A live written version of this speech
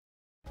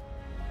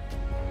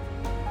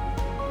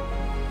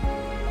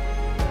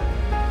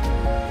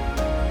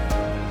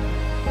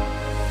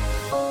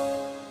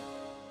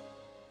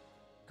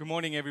Good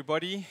morning,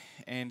 everybody.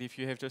 And if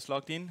you have just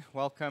logged in,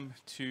 welcome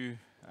to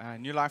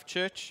New Life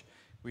Church.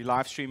 We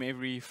live stream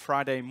every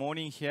Friday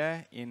morning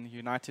here in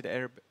United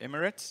Arab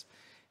Emirates.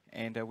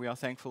 And we are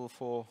thankful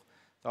for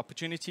the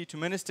opportunity to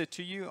minister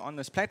to you on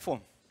this platform.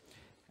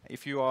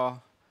 If you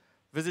are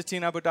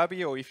visiting Abu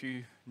Dhabi or if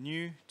you're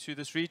new to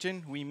this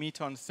region, we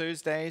meet on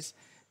Thursdays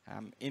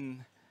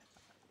in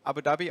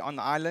Abu Dhabi on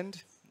the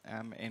island.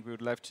 And we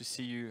would love to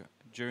see you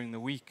during the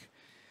week.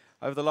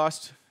 Over the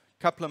last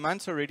couple of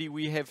months already,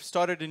 we have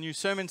started a new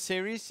sermon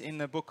series in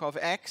the book of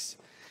Acts,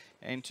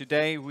 and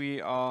today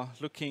we are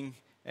looking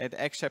at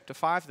Acts chapter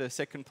 5, the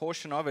second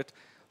portion of it.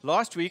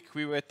 Last week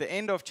we were at the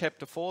end of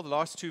chapter 4, the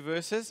last two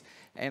verses,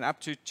 and up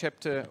to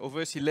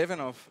verse 11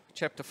 of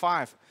chapter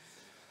 5.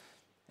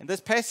 And this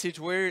passage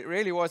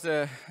really was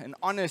an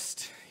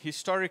honest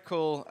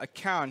historical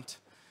account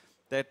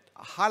that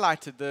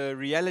highlighted the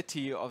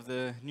reality of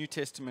the New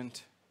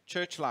Testament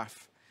church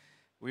life.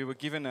 We were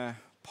given a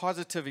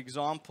positive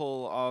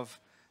example of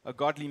a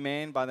godly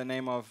man by the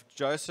name of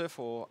Joseph,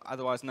 or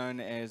otherwise known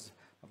as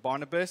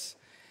Barnabas.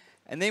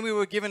 And then we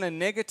were given a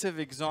negative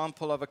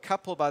example of a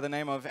couple by the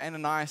name of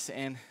Ananias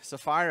and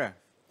Sapphira.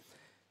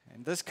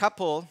 And this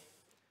couple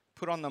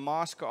put on the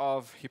mask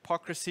of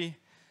hypocrisy,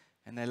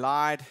 and they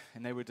lied,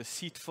 and they were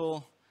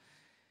deceitful,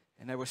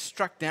 and they were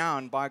struck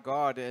down by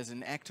God as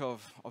an act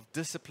of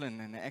discipline,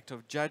 an act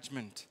of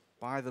judgment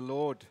by the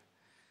Lord.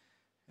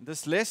 And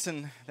this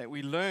lesson that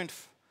we learned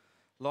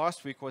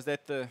last week was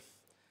that the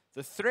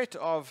threat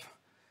of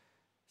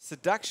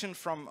seduction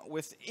from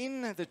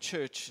within the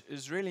church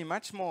is really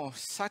much more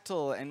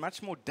subtle and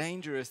much more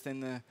dangerous than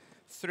the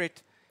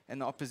threat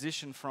and the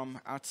opposition from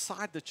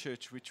outside the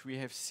church, which we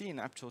have seen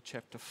up till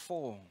chapter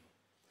 4.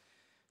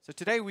 So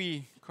today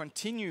we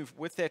continue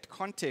with that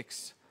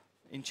context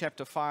in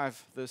chapter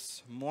 5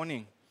 this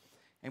morning.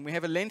 And we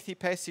have a lengthy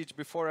passage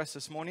before us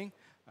this morning,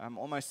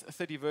 almost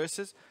 30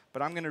 verses,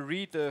 but I'm going to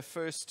read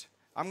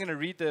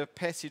the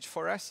passage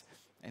for us,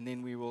 and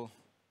then we will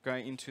go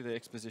into the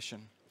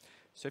exposition.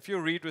 So if you'll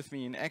read with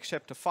me in Acts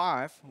chapter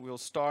 5, we'll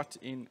start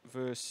in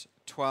verse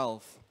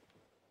 12.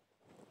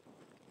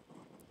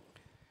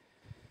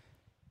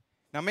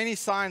 Now many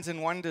signs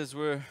and wonders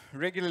were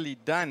regularly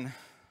done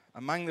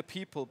among the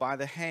people by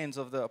the hands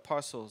of the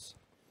apostles,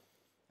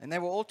 and they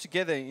were all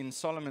together in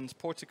Solomon's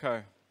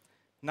portico.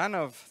 None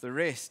of the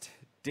rest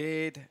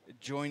dared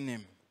join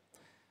them,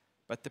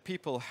 but the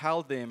people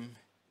held them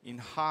in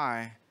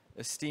high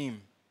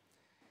esteem.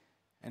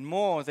 And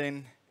more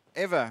than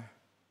ever,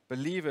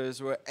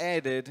 believers were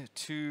added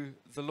to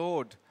the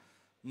Lord,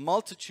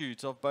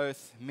 multitudes of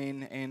both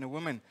men and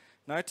women.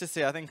 Notice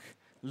there, I think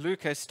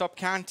Luke has stopped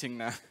counting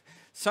now.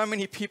 So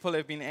many people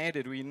have been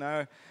added. We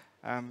know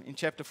in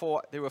chapter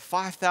 4 there were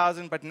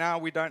 5,000, but now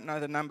we don't know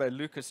the number.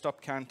 Luke has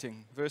stopped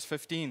counting. Verse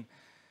 15.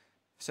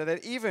 So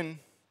that even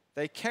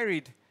they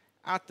carried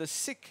out the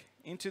sick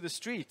into the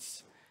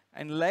streets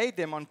and laid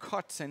them on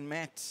cots and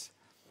mats,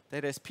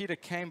 that as Peter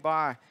came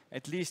by,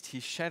 at least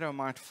his shadow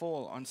might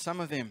fall on some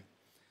of them.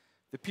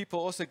 The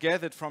people also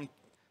gathered from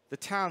the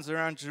towns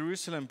around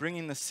Jerusalem,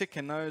 bringing the sick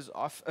and those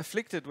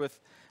afflicted with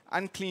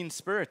unclean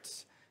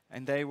spirits,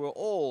 and they were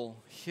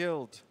all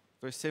healed.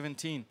 Verse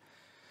 17.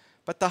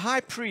 But the high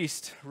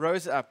priest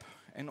rose up,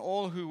 and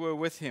all who were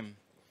with him,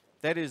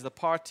 that is the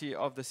party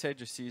of the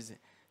Sadducees,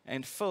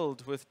 and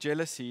filled with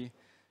jealousy,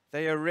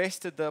 they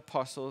arrested the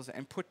apostles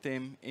and put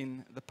them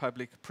in the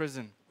public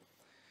prison.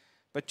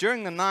 But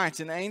during the night,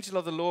 an angel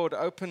of the Lord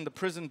opened the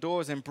prison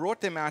doors and brought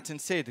them out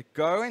and said,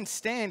 "Go and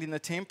stand in the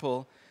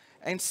temple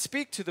and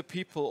speak to the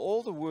people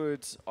all the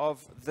words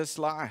of this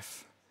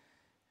life."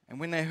 And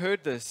when they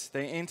heard this,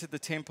 they entered the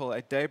temple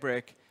at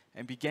daybreak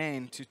and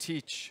began to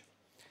teach.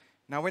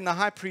 Now when the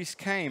high priest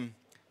came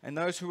and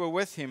those who were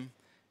with him,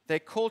 they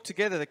called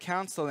together the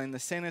council and the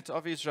senate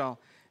of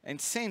Israel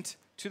and sent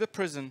to the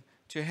prison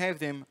to have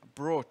them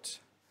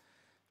brought.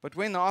 But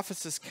when the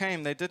officers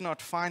came, they did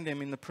not find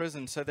them in the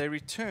prison, so they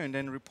returned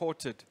and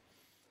reported,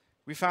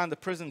 "We found the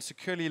prison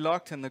securely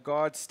locked and the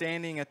guards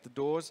standing at the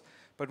doors,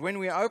 but when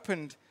we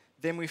opened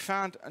them, we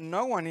found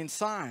no one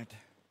inside."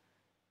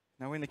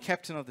 Now when the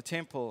captain of the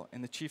temple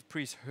and the chief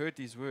priests heard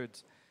these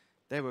words,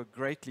 they were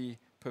greatly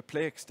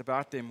perplexed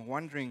about them,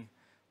 wondering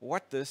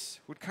what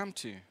this would come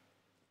to.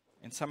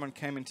 And someone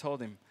came and told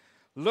them,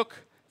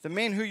 "Look, the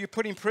men who you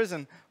put in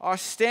prison are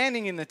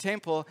standing in the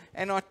temple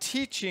and are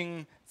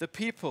teaching the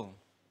people."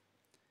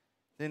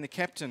 Then the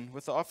captain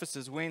with the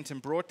officers went and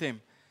brought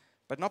them,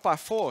 but not by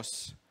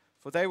force,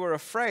 for they were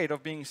afraid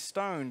of being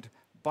stoned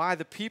by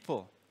the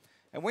people.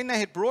 And when they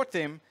had brought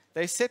them,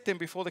 they set them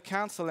before the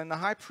council, and the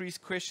high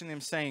priest questioned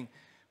them, saying,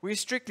 "We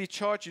strictly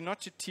charge you not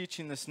to teach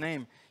in this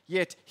name.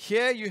 Yet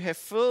here you have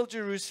filled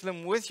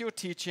Jerusalem with your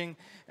teaching,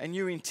 and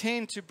you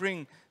intend to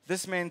bring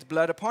this man's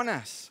blood upon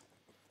us."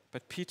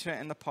 But Peter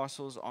and the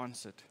apostles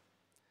answered.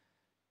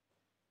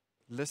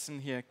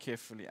 Listen here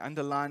carefully.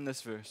 Underline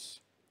this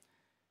verse.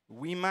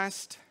 We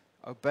must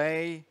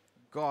obey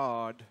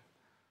God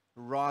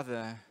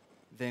rather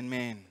than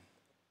man.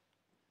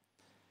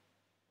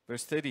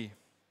 Verse 30.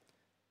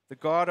 The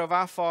God of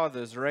our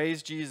fathers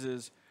raised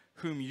Jesus,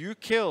 whom you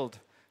killed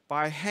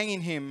by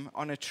hanging him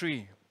on a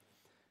tree.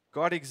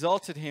 God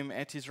exalted him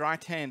at his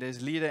right hand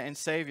as leader and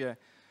savior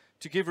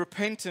to give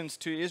repentance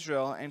to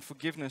Israel and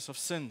forgiveness of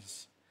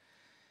sins.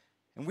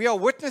 And we are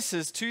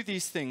witnesses to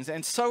these things,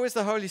 and so is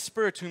the Holy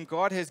Spirit whom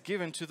God has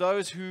given to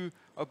those who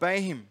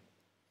obey him."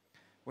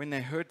 When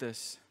they heard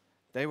this,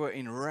 they were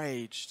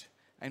enraged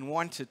and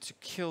wanted to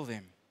kill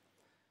them.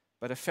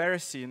 But a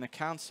Pharisee in the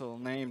council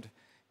named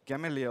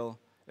Gamaliel,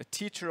 a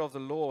teacher of the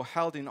law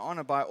held in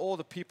honor by all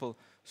the people,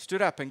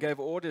 stood up and gave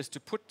orders to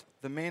put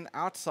the men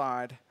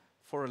outside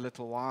for a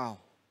little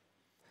while.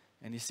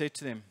 And he said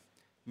to them,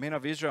 "Men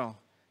of Israel,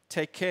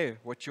 take care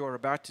what you are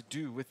about to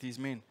do with these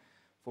men.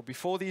 For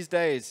before these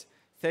days,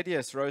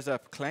 Thaddeus rose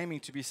up, claiming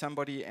to be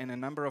somebody, and a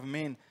number of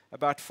men,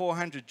 about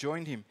 400,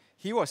 joined him.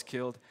 He was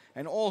killed,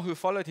 and all who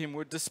followed him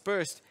were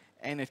dispersed,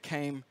 and it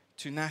came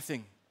to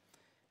nothing.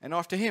 And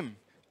after him,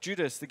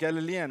 Judas the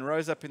Galilean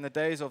rose up in the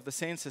days of the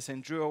census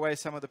and drew away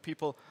some of the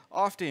people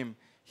after him.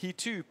 He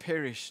too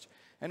perished,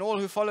 and all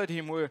who followed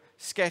him were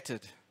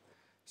scattered.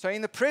 So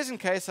in the present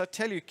case, I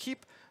tell you,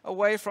 keep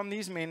away from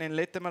these men and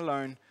let them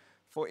alone.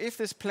 For if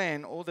this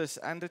plan or this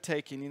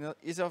undertaking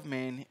is of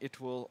man, it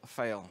will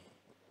fail.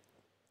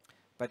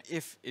 But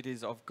if it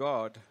is of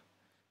God,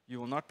 you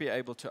will not be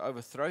able to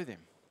overthrow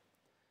them.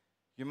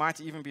 You might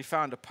even be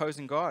found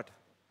opposing God."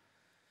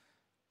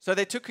 So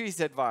they took his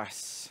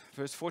advice.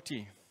 Verse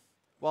 40.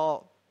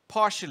 Well,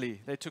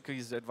 partially they took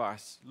his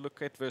advice.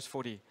 Look at verse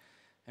 40.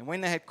 "And when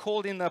they had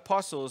called in the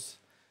apostles,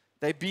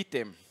 they beat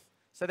them."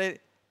 So they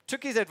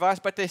took his advice,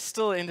 but they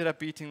still ended up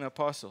beating the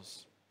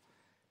apostles.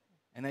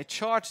 "And they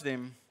charged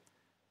them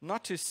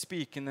not to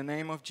speak in the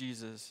name of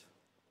Jesus,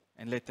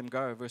 and let them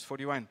go." Verse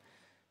 41.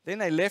 "Then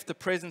they left the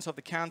presence of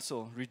the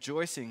council,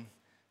 rejoicing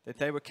that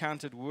they were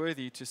counted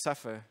worthy to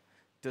suffer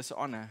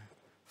dishonor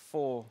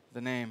for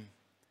the name.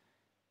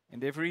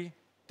 And every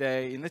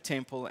day in the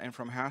temple and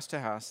from house to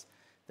house,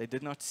 they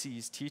did not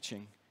cease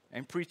teaching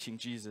and preaching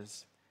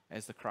Jesus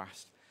as the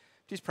Christ."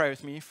 Please pray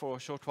with me for a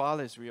short while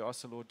as we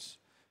ask the Lord's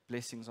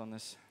blessings on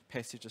this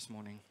passage this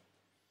morning.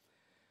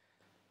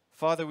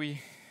 Father,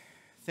 we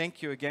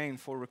thank you again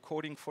for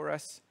recording for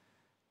us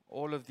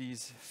all of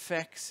these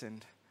facts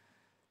and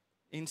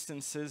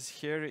instances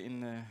here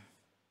in the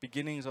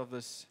beginnings of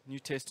this New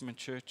Testament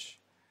church.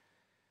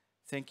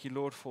 Thank you,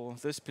 Lord, for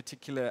this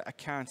particular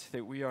account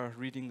that we are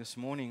reading this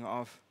morning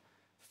of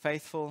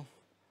faithful,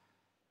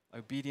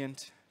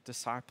 obedient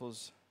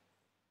disciples.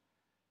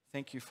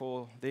 Thank you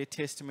for their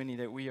testimony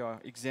that we are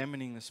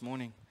examining this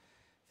morning.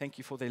 Thank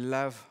you for their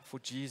love for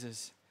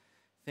Jesus.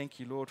 Thank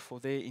you, Lord, for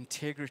their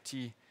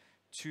integrity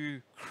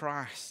to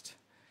Christ.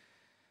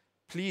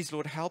 Please,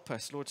 Lord, help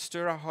us. Lord,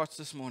 stir our hearts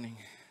this morning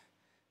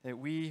that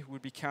we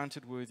would be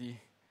counted worthy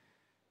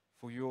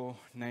for your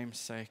name's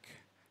sake.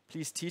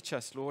 Please teach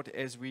us, Lord,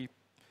 as we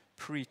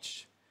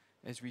preach,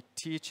 as we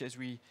teach, as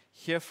we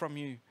hear from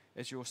you,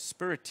 as your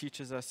Spirit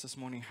teaches us this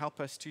morning.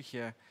 Help us to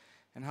hear,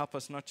 and help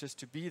us not just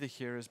to be the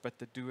hearers, but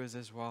the doers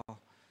as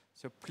well.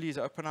 So please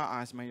open our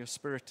eyes. May your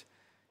Spirit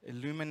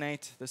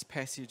illuminate this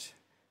passage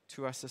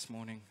to us this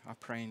morning. I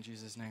pray in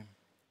Jesus' name.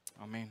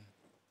 Amen.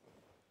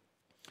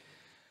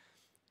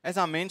 As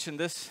I mentioned,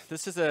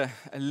 this is a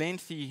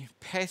lengthy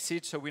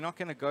passage, so we're not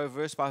going to go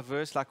verse by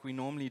verse like we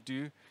normally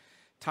do.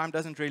 Time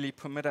doesn't really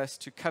permit us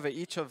to cover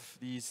each of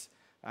these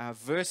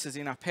verses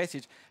in our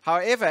passage.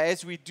 However,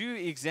 as we do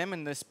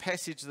examine this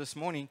passage this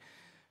morning,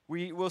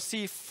 we will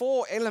see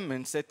four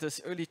elements that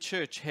this early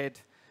church had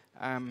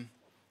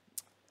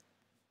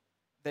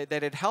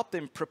that had helped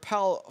them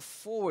propel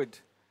forward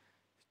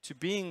to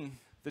being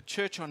the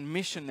church on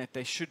mission that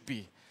they should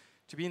be,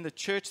 to being the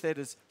church that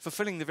is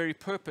fulfilling the very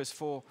purpose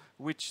for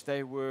which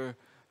they were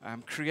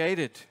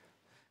created,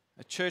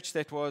 a church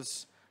that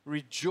was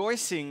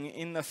rejoicing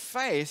in the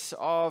face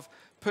of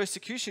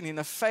persecution, in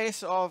the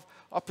face of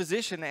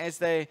opposition, as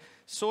they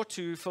sought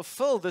to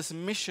fulfill this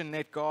mission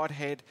that God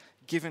had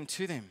given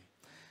to them.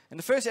 And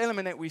the first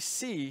element that we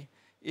see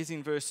is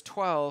in verse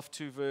 12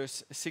 to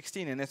verse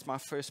 16, and that's my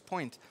first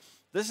point.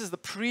 This is the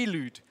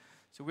prelude.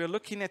 So we're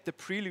looking at the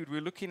prelude,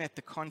 we're looking at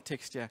the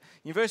context here.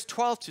 In verse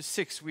 12 to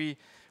 6, we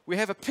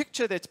have a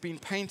picture that's been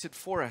painted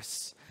for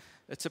us.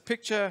 It's a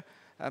picture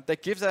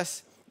that gives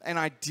us an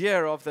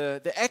idea of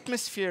the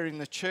atmosphere in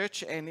the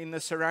church and in the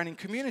surrounding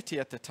community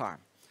at the time.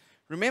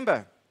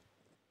 Remember,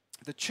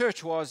 the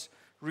church was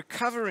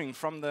recovering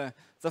from the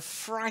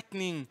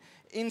frightening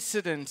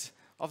incident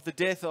of the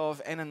death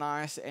of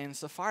Ananias and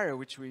Sapphira,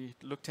 which we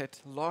looked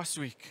at last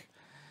week.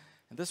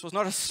 And this was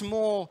not a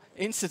small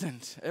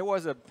incident. It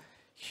was a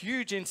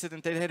huge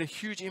incident that had a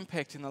huge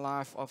impact in the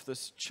life of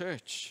this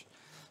church.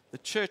 The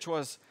church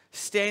was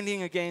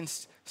standing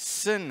against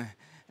sin.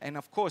 And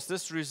of course,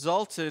 this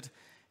resulted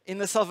in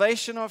the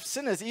salvation of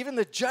sinners. Even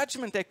the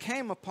judgment that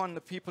came upon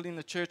the people in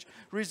the church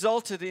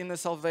resulted in the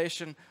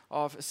salvation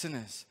of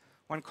sinners.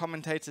 One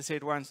commentator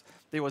said once,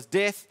 there was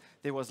death,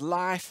 there was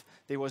life,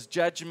 there was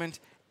judgment,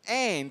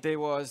 and there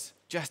was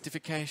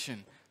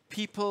justification.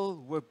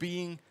 People were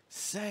being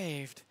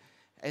saved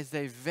as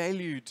they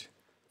valued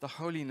the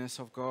holiness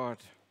of God.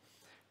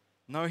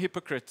 No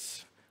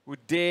hypocrites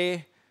would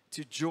dare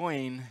to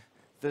join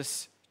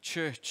this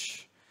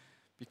church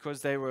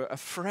because they were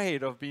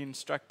afraid of being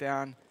struck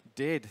down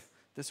dead.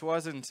 This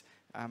wasn't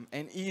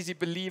an easy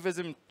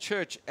believism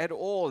church at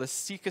all, a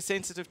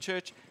seeker-sensitive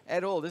church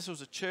at all. This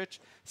was a church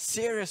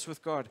serious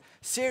with God,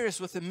 serious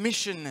with the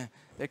mission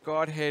that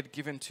God had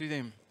given to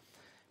them.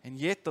 And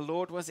yet the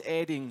Lord was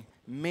adding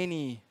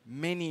many,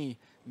 many,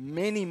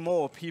 many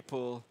more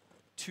people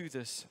to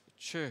this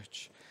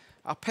church.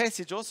 Our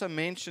passage also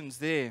mentions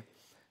there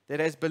that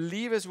as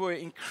believers were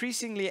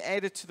increasingly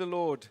added to the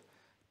Lord,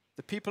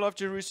 the people of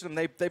Jerusalem,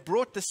 they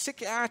brought the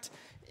sick out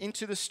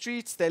into the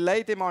streets. They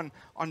laid them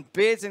on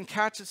beds and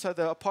couches so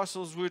the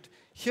apostles would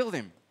heal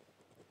them.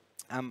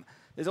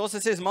 It also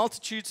says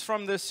multitudes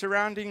from the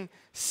surrounding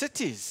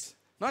cities,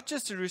 not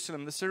just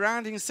Jerusalem, the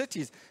surrounding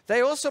cities.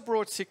 They also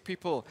brought sick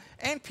people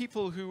and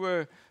people who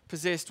were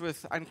possessed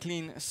with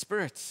unclean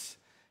spirits.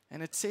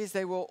 And it says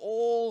they were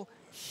all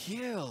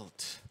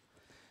healed.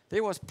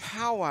 There was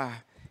power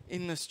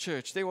in this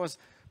church. There was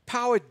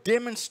power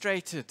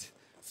demonstrated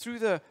through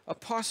the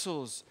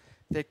apostles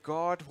that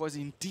God was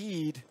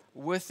indeed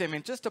with them.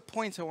 And just a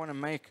point I want to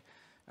make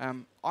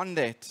on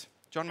that.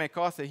 John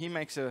MacArthur, he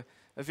makes a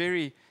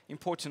very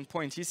important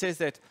point. He says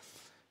that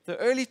the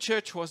early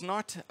church was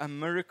not a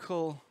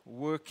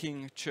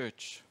miracle-working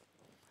church,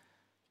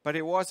 but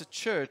it was a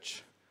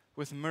church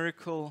with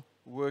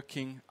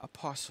miracle-working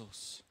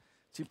apostles.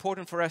 It's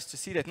important for us to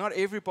see that not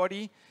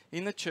everybody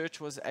in the church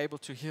was able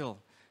to heal.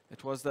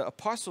 It was the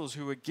apostles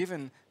who were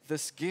given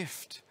this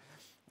gift.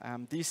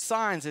 These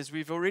signs, as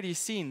we've already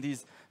seen,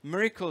 these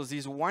miracles,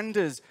 these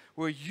wonders,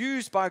 were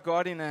used by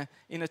God in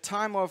a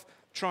time of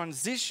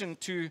transition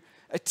to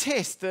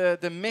attest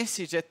the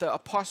message that the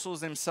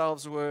apostles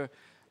themselves were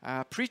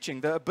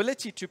preaching. The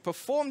ability to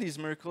perform these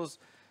miracles,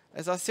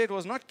 as I said,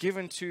 was not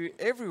given to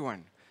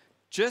everyone.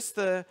 Just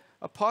the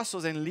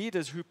apostles and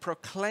leaders who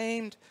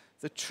proclaimed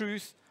the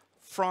truth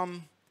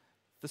from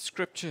the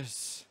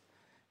scriptures.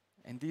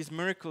 And these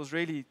miracles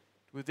really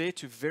were there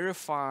to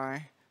verify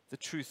the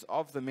truth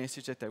of the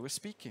message that they were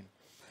speaking.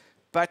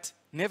 But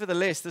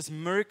nevertheless, this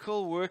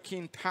miracle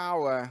working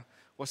power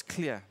was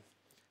clear.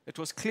 It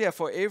was clear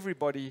for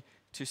everybody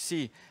to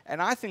see.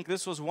 And I think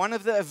this was one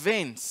of the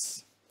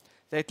events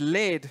that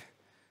led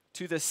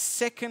to the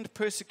second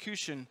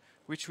persecution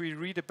which we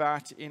read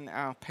about in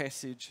our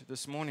passage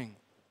this morning.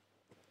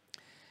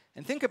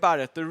 And think about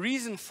it. The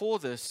reason for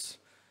this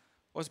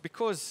was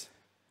because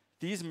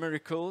these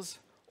miracles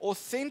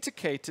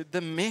authenticated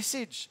the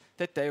message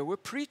that they were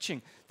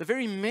preaching. The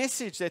very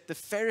message that the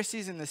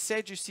Pharisees and the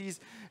Sadducees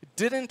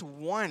didn't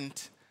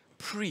want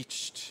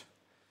preached.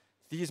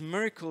 These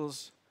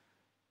miracles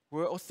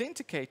were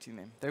authenticating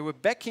them. They were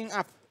backing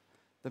up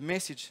the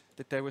message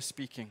that they were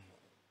speaking.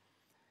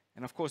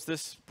 And of course,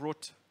 this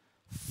brought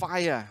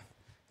fire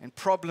and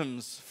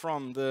problems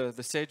from the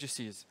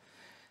Sadducees.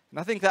 And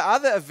I think the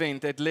other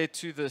event that led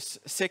to this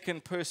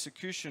second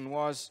persecution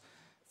was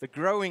the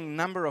growing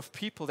number of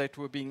people that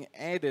were being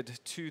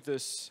added to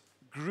this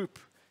group.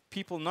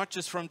 People not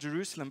just from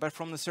Jerusalem, but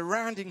from the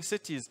surrounding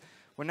cities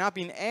were now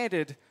being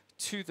added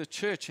to the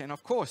church. And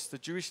of course, the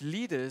Jewish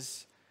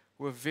leaders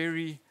were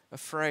very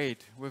afraid.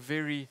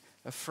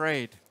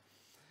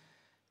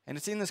 And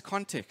it's in this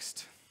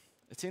context.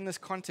 It's in this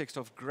context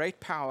of great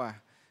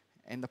power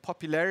and the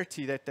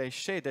popularity that they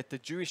shared that the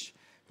Jewish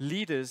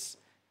leaders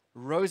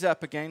rose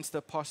up against the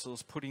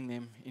apostles, putting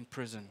them in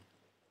prison.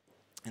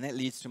 And that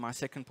leads to my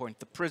second point,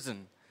 the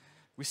prison.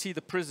 We see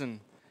the prison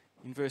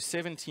in verse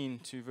 17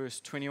 to verse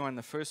 21,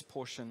 the first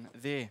portion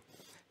there.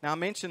 Now I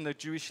mentioned the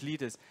Jewish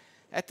leaders.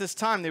 At this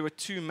time, there were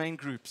two main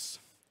groups.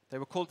 They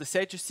were called the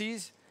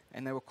Sadducees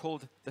and they were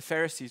called the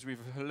Pharisees. We've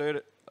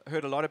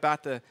heard a lot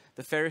about the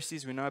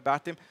Pharisees. We know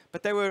about them.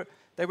 But they were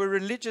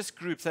religious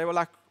groups. They were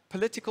like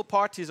political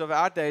parties of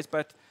our days,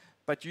 but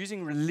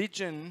using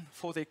religion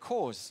for their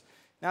cause.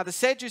 Now the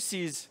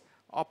Sadducees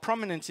are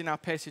prominent in our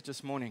passage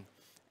this morning.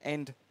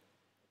 And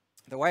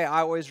the way I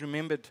always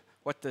remembered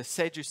what the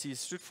Sadducees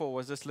stood for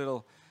was this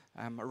little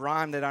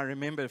rhyme that I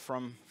remembered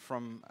from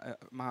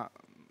my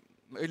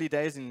early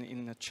days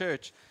in the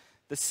church.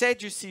 The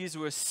Sadducees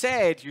were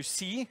sad, you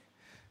see,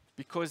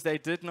 because they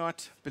did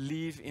not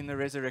believe in the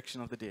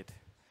resurrection of the dead.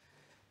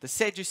 The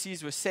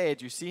Sadducees were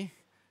sad, you see,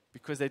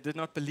 because they did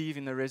not believe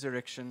in the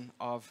resurrection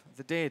of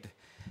the dead.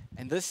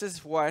 And this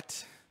is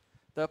what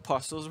the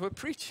apostles were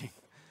preaching.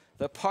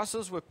 The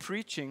apostles were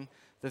preaching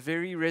the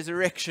very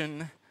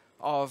resurrection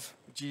of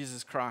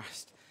Jesus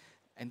Christ.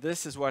 And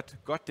this is what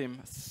got them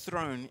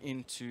thrown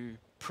into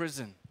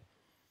prison.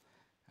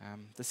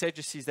 The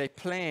Sadducees, they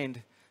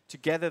planned to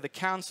gather the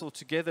council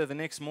together the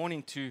next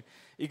morning to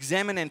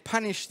examine and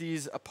punish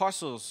these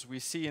apostles we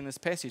see in this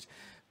passage.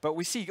 But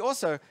we see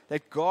also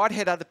that God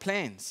had other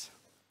plans.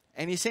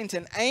 And he sent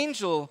an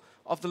angel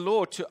of the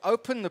Lord to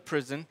open the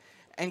prison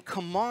and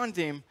command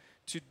them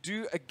to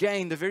do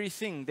again the very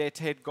thing that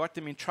had got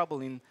them in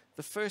trouble in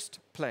the first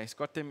place,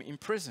 got them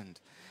imprisoned.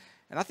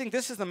 And I think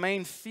this is the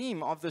main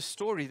theme of the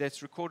story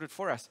that's recorded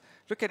for us.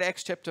 Look at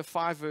Acts chapter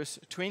 5, verse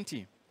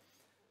 20.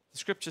 The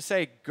scriptures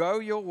say, "Go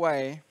your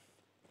way,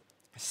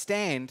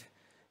 stand,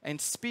 and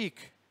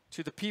speak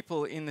to the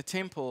people in the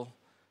temple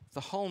the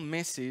whole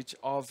message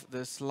of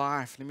this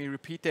life. Let me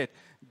repeat that.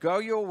 Go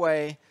your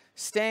way,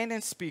 stand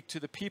and speak to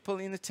the people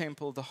in the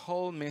temple the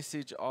whole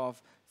message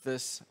of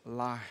this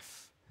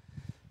life.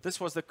 This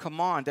was the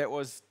command that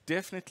was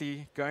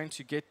definitely going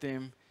to get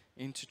them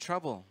into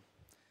trouble.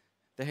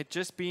 They had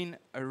just been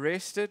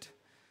arrested,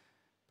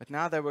 but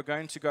now they were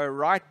going to go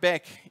right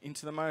back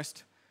into the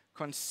most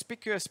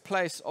conspicuous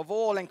place of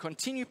all and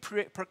continue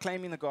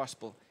proclaiming the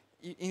gospel,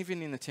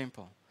 even in the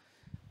temple.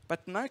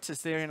 But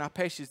notice there in our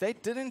passage, they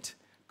didn't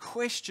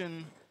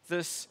question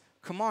this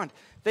command.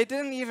 They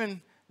didn't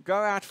even go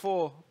out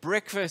for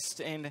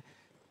breakfast and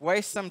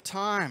waste some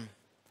time.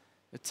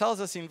 It tells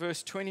us in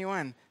verse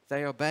 21,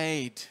 they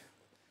obeyed.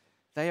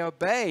 They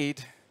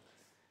obeyed,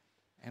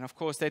 and of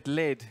course that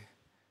led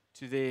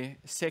to their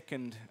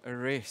second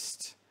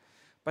arrest.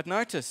 But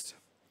notice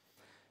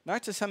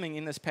something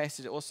in this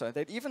passage also,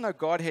 that even though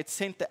God had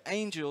sent the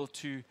angel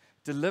to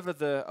deliver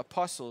the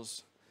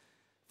apostles,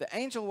 the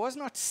angel was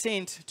not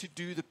sent to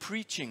do the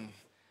preaching.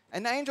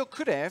 And the angel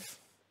could have,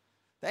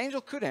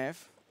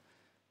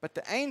 but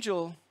the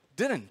angel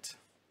didn't.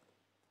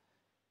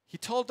 He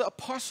told the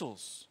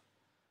apostles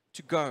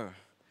to go.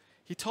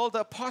 He told the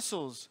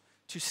apostles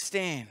to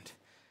stand.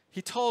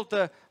 He told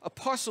the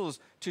apostles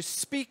to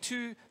speak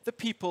to the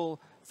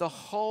people the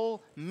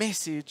whole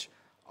message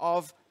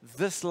of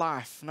this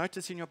life.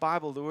 Notice in your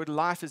Bible, the word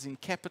life is in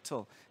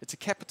capital. It's a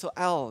capital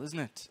L, isn't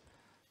it?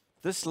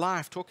 This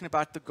life, talking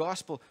about the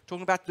gospel,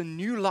 talking about the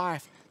new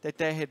life that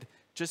they had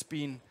just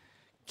been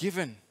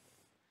given.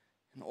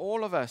 And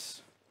all of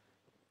us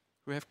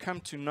who have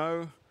come to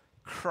know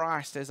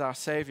Christ as our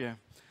Savior,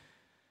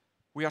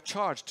 we are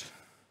charged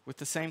with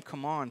the same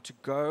command to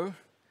go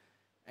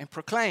and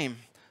proclaim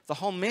the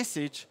whole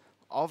message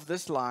of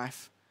this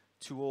life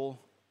to all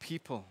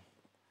people.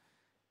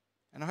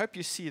 And I hope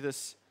you see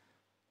this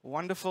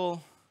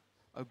wonderful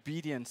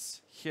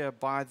obedience here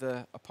by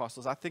the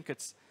apostles. I think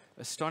it's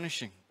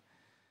astonishing.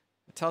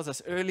 It tells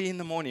us early in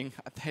the morning,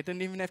 they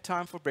didn't even have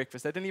time for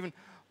breakfast. They didn't even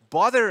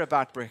bother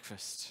about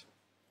breakfast.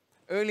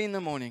 Early in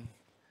the morning,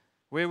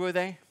 where were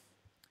they?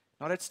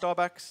 Not at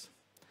Starbucks.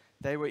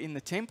 They were in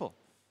the temple,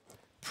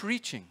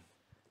 preaching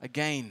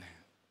again.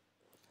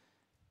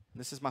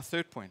 This is my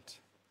third point.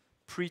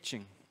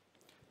 Preaching.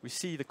 We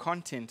see the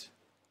content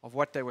of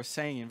what they were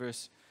saying in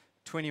verse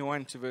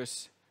 21 to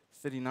verse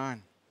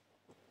 39.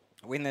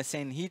 When the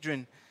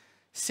Sanhedrin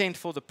sent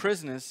for the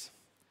prisoners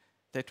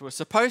that were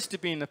supposed to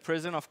be in the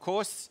prison, of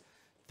course,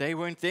 they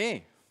weren't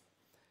there.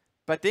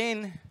 But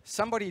then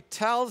somebody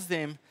tells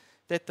them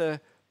that the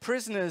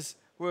prisoners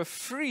were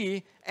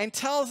free and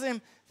tells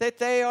them that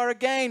they are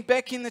again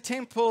back in the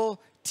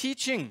temple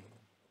teaching.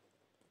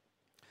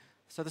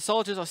 So the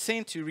soldiers are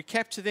sent to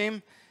recapture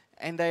them,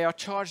 and they are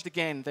charged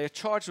again. They are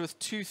charged with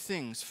two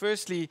things.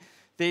 Firstly,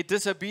 their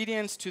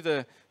disobedience to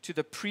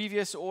the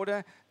previous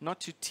order, not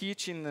to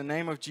teach in the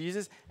name of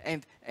Jesus.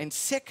 And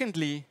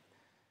secondly,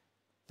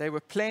 they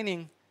were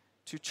planning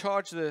to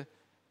charge the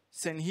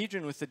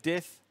Sanhedrin with the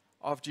death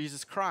of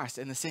Jesus Christ.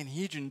 And the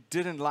Sanhedrin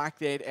didn't like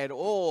that at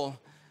all.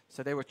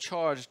 So they were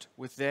charged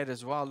with that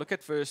as well. Look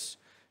at verse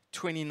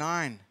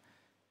 29.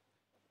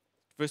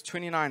 Verse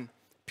 29,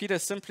 Peter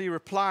simply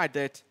replied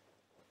that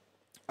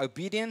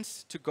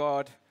obedience to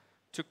God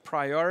took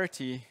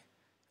priority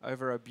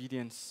over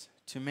obedience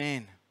to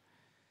man.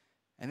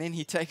 And then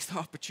he takes the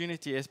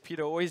opportunity, as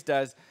Peter always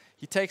does,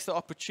 he takes the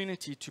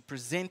opportunity to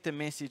present the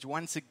message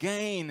once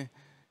again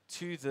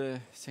to the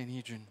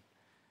Sanhedrin.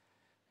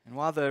 And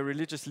while the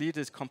religious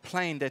leaders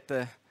complained that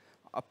the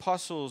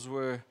apostles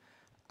were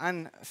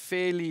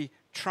unfairly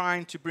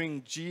trying to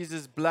bring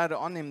Jesus' blood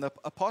on them, the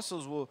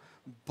apostles were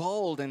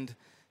bold and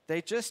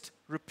they just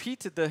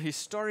repeated the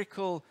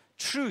historical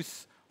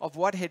truth of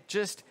what had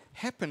just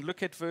happened.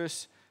 Look at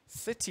verse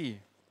 30.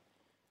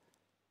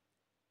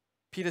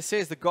 Peter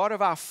says, "The God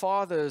of our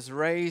fathers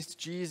raised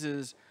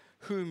Jesus,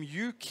 whom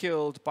you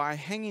killed by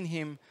hanging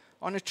him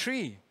on a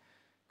tree.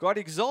 God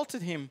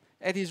exalted him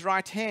at his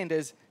right hand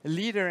as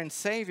leader and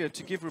savior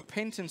to give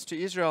repentance to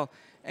Israel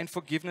and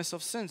forgiveness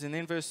of sins." And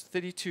then verse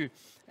 32,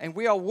 "And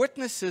we are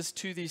witnesses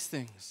to these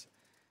things,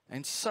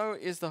 and so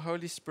is the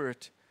Holy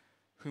Spirit,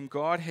 whom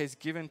God has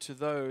given to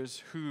those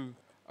who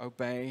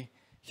obey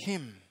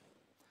him."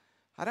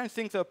 I don't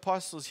think the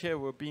apostles here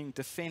were being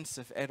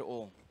defensive at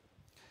all.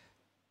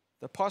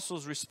 The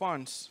apostles'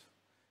 response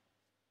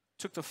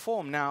took the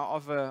form now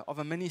of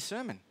a mini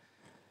sermon.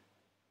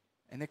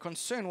 And their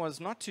concern was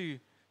not to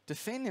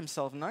defend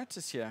themselves.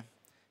 Notice here,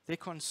 their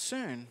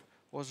concern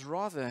was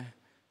rather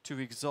to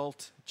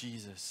exalt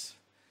Jesus.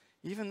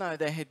 Even though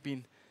they had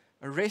been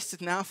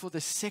arrested now for the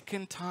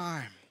second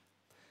time,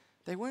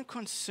 they weren't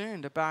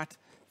concerned about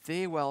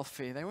their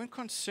welfare. They weren't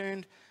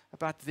concerned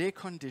about their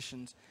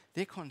conditions.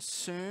 Their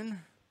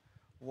concern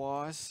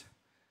was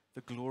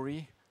the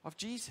glory of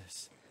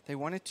Jesus. They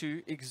wanted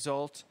to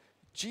exalt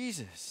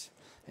Jesus.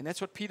 And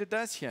that's what Peter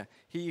does here.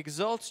 He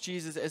exalts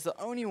Jesus as the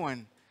only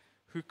one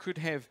who could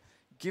have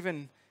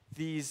given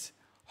these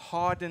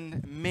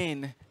hardened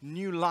men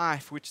new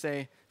life, which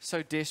they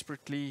so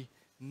desperately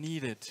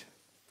needed.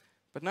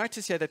 But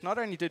notice here that not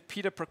only did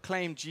Peter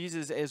proclaim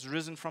Jesus as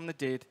risen from the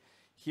dead,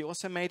 he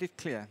also made it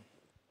clear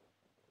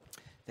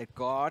that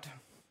God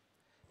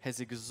has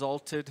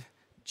exalted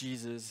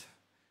Jesus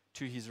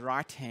to his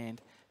right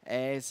hand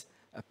as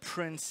a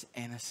prince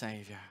and a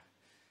savior.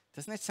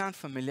 Doesn't that sound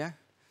familiar?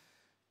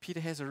 Peter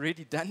has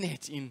already done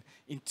that in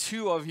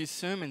two of his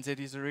sermons that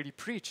he's already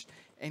preached.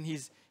 And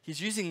he's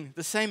using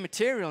the same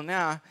material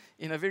now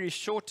in a very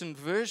shortened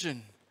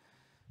version.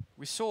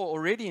 We saw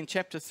already in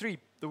chapter 3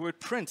 the word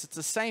prince. It's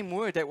the same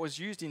word that was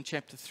used in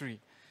chapter 3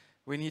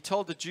 when he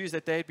told the Jews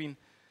that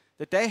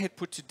they had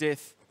put to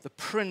death the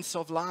Prince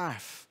of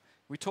Life.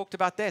 We talked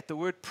about that. The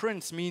word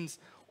prince means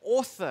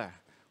author,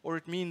 or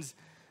it means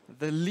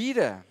the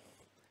leader.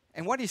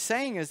 And what he's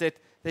saying is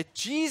that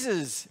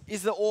Jesus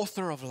is the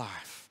author of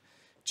life.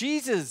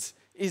 Jesus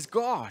is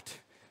God.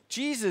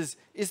 Jesus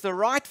is the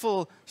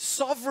rightful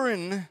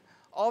sovereign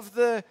of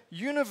the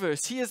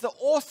universe. He is the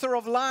author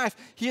of life.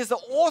 He is the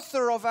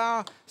author of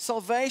our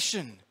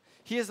salvation.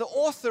 He is the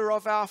author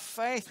of our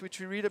faith, which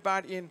we read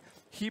about in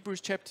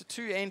Hebrews chapter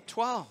 2 and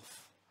 12.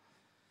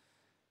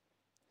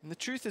 And the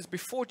truth is,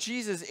 before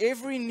Jesus,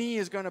 every knee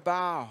is going to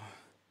bow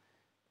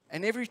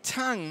and every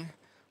tongue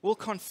will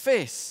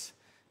confess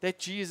that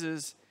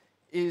Jesus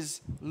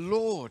is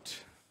Lord.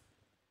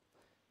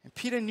 And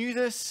Peter knew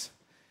this,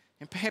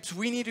 and perhaps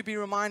we need to be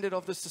reminded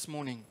of this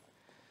morning.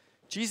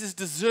 Jesus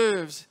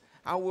deserves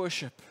our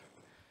worship.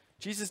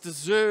 Jesus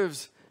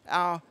deserves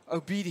our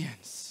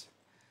obedience.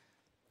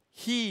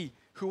 He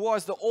who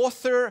was the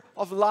author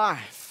of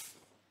life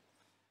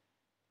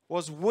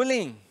was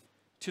willing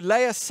to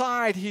lay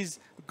aside his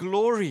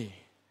glory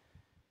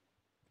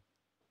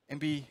and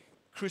be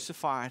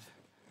crucified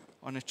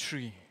on a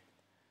tree.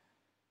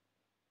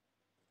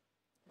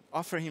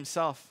 Offer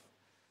himself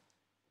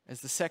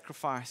as the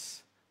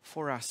sacrifice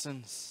for our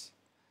sins.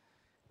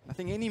 I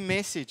think any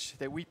message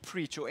that we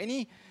preach or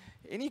any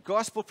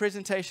gospel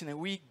presentation that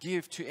we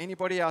give to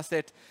anybody else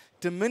that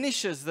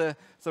diminishes the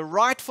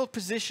rightful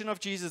position of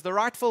Jesus, the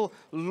rightful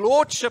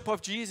lordship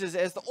of Jesus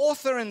as the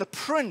author and the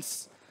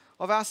prince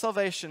of our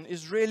salvation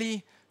is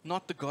really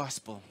not the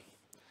gospel.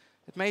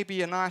 It may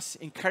be a nice,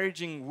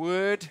 encouraging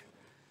word.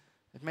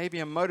 It may be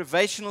a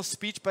motivational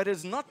speech, but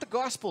it's not the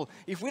gospel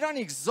if we don't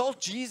exalt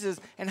Jesus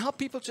and help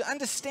people to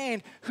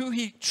understand who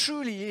he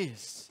truly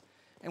is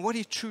and what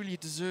he truly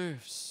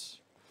deserves.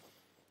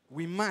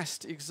 We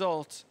must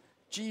exalt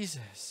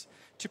Jesus.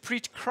 To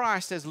preach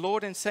Christ as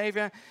Lord and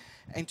Savior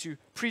and to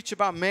preach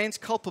about man's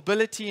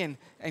culpability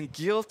and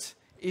guilt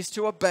is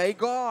to obey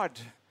God.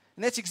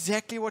 And that's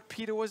exactly what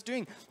Peter was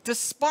doing.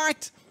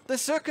 Despite the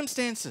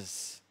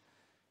circumstances,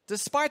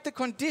 despite the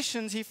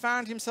conditions he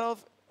found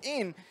himself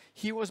in,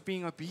 he was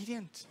being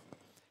obedient.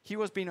 He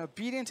was being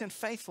obedient and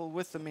faithful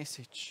with the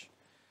message.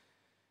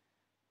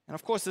 And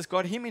of course, this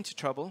got him into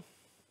trouble.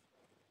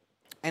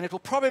 And it will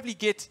probably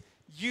get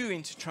you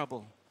into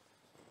trouble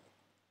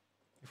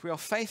if we are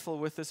faithful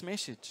with this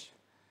message.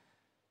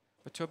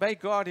 But to obey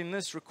God in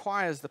this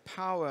requires the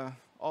power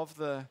of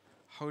the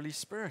Holy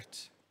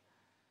Spirit.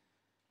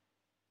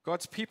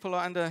 God's people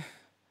are under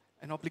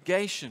an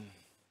obligation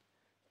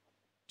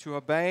to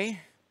obey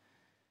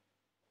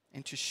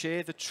and to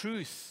share the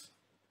truth.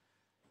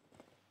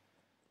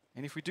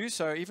 And if we do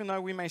so, even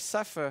though we may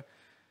suffer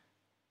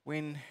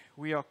when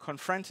we are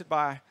confronted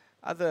by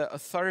other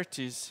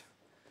authorities,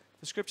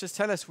 the scriptures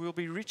tell us we will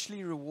be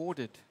richly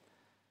rewarded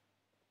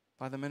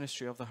by the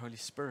ministry of the Holy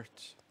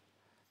Spirit.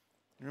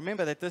 And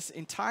remember that this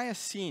entire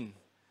scene,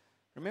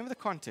 remember the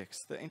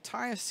context, the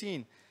entire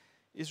scene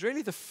is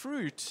really the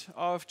fruit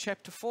of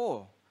chapter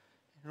 4.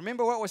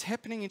 Remember what was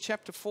happening in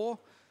chapter 4?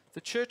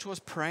 The church was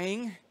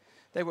praying.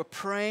 They were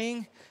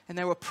praying, and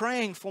they were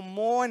praying for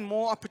more and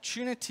more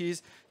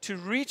opportunities to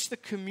reach the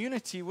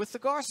community with the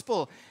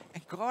gospel.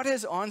 And God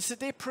has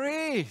answered their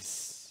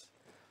prayers.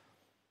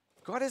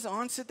 God has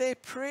answered their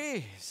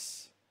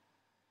prayers.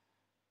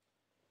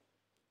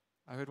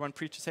 I heard one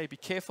preacher say, be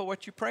careful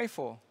what you pray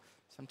for.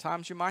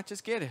 Sometimes you might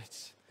just get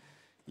it.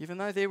 Even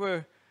though there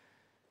were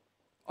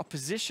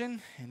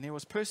opposition and there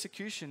was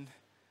persecution,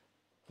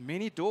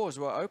 many doors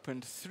were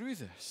opened through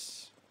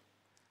this.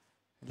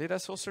 Let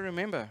us also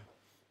remember,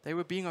 they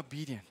were being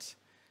obedient.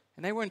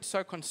 And they weren't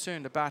so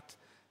concerned about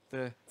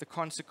the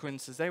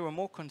consequences. They were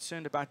more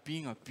concerned about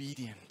being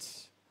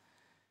obedient.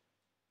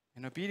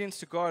 And obedience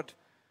to God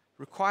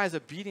requires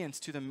obedience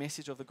to the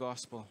message of the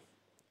gospel.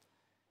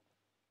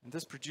 And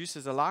this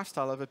produces a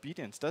lifestyle of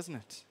obedience, doesn't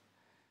it?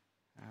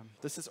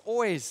 This is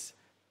always,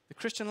 the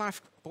Christian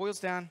life boils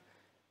down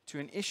to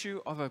an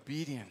issue of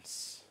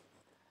obedience.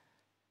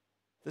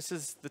 This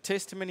is the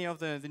testimony of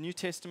the New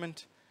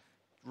Testament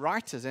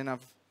writers, and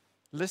I've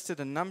listed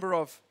a number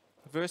of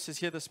verses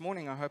here this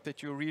morning. I hope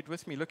that you'll read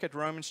with me. Look at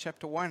Romans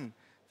chapter 1,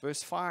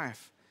 verse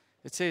 5.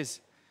 It says,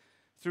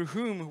 through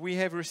whom we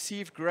have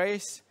received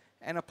grace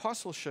and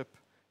apostleship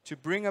to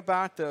bring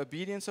about the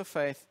obedience of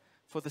faith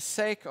for the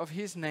sake of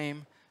his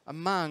name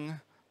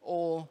among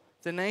all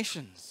the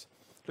nations.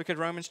 Look at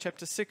Romans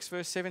chapter 6,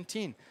 verse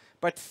 17.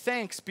 But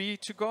thanks be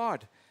to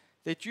God,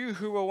 that you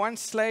who were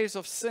once slaves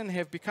of sin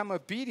have become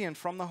obedient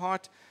from the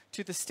heart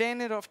to the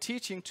standard of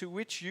teaching to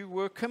which you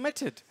were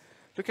committed.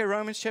 Look at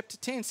Romans chapter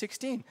 10,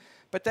 16.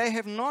 But they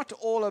have not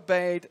all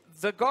obeyed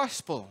the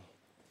gospel.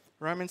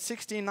 Romans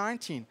 16,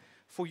 19.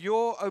 For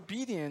your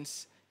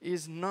obedience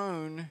is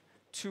known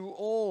to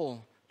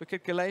all. Look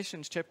at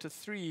Galatians chapter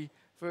 3,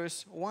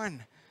 verse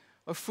 1.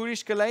 O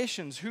foolish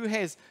Galatians, who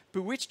has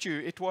bewitched you?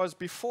 It was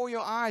before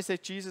your eyes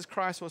that Jesus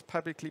Christ was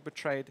publicly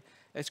betrayed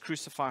as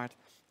crucified.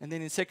 And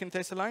then in 2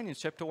 Thessalonians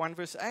chapter 1,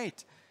 verse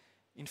 8,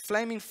 in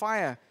flaming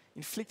fire,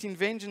 inflicting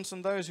vengeance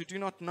on those who do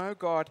not know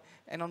God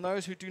and on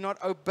those who do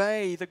not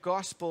obey the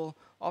gospel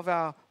of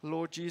our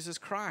Lord Jesus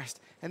Christ.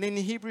 And then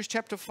in Hebrews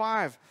chapter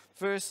 5,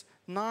 verse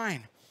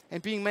 9,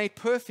 and being made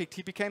perfect,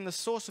 he became the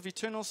source of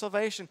eternal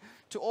salvation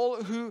to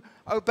all who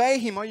obey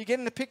him. Are you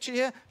getting the picture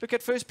here? Look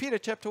at 1 Peter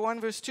chapter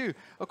 1, verse 2.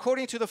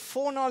 According to the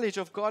foreknowledge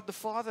of God the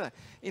Father,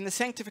 in the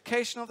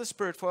sanctification of the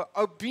Spirit, for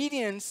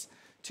obedience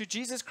to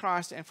Jesus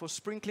Christ and for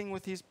sprinkling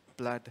with his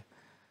blood.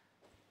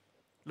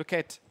 Look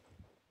at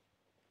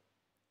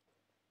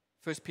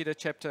 1 Peter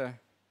chapter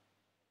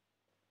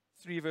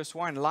 3, verse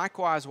 1.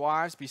 Likewise,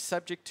 wives, be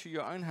subject to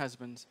your own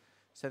husbands,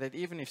 so that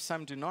even if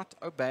some do not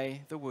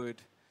obey the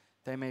word,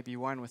 they may be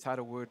won without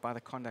a word by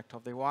the conduct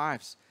of their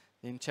wives.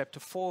 Then chapter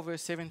 4,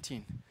 verse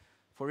 17.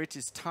 For it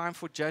is time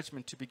for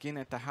judgment to begin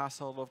at the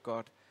household of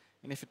God.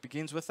 And if it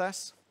begins with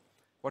us,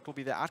 what will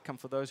be the outcome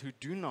for those who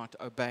do not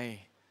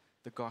obey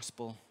the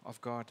gospel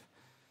of God?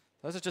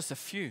 Those are just a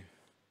few.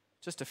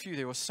 Just a few.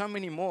 There were so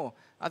many more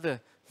other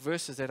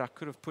verses that I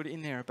could have put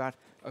in there about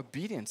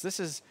obedience.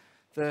 This is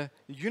the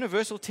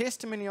universal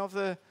testimony of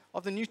the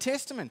New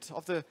Testament,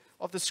 of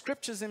the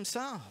scriptures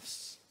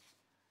themselves.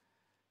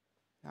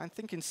 I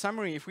think in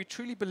summary, if we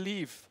truly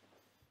believe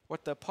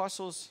what the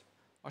apostles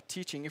are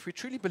teaching, if we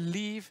truly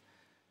believe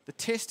the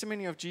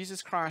testimony of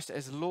Jesus Christ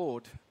as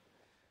Lord,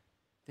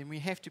 then we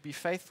have to be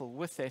faithful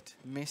with that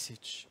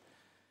message.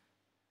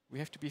 We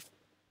have to be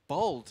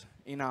bold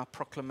in our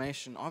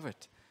proclamation of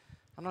it.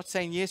 I'm not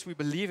saying, yes, we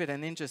believe it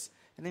and then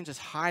just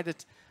hide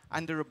it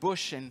under a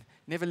bush and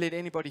never let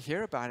anybody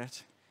hear about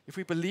it. If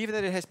we believe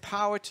that it has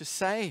power to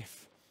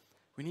save,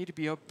 we need to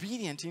be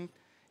obedient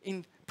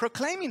in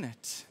proclaiming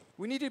it.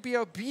 We need to be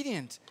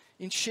obedient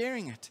in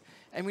sharing it.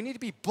 And we need to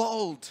be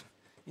bold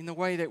in the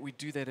way that we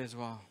do that as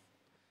well.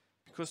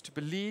 Because to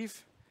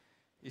believe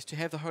is to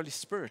have the Holy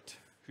Spirit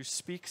who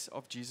speaks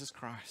of Jesus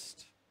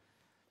Christ.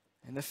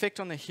 And the effect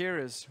on the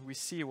hearers we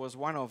see was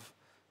one of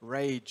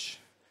rage.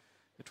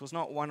 It was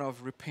not one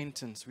of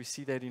repentance. We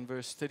see that in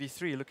verse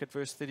 33. Look at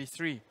verse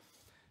 33.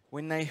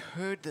 When they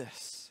heard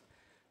this,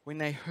 when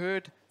they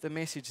heard the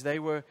message, they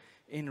were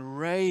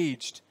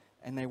enraged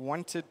and they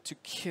wanted to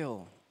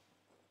kill.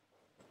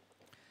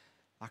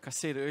 Like I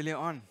said earlier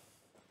on,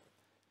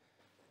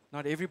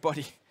 not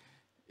everybody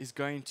is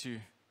going to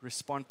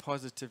respond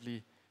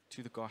positively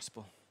to the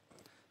gospel.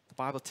 The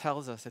Bible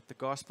tells us that the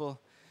gospel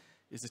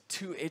is a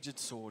two-edged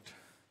sword.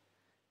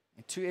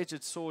 And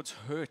two-edged swords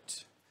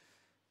hurt.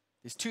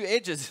 There's two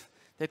edges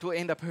that will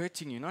end up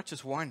hurting you, not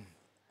just one.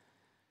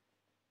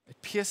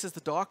 It pierces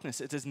the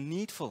darkness. It is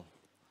needful.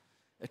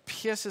 It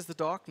pierces the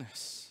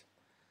darkness.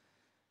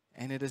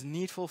 And it is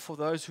needful for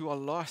those who are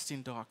lost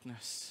in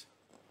darkness.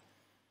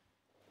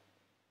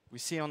 We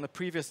see on the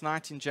previous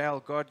night in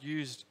jail, God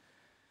used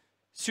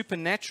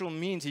supernatural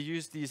means. He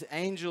used these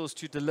angels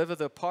to deliver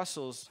the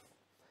apostles.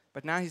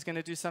 But now he's going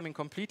to do something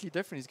completely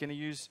different. He's going to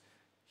use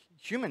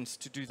humans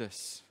to do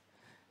this.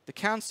 The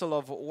counsel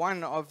of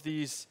one of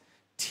these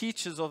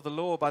teachers of the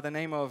law by the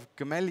name of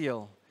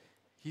Gamaliel,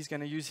 he's going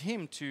to use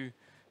him to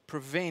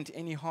prevent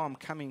any harm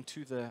coming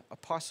to the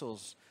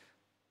apostles.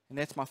 And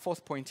that's my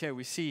fourth point here.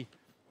 We see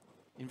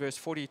in verse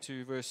 40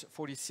 to verse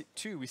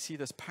 42, we see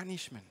this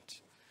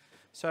punishment.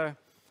 So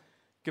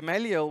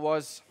Gamaliel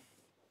was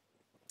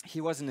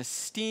an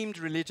esteemed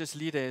religious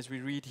leader, as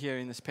we read here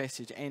in this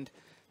passage, and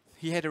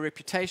he had a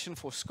reputation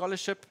for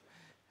scholarship,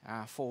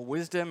 for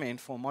wisdom, and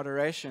for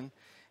moderation.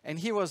 And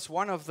he was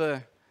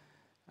the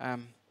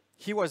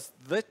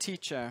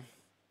teacher.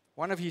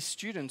 One of his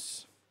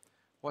students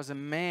was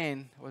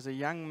a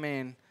young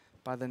man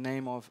by the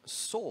name of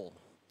Saul.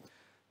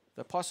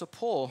 The Apostle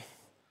Paul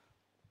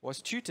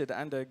was tutored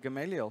under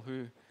Gamaliel,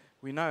 who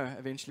we know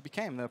eventually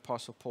became the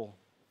Apostle Paul.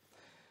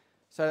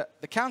 So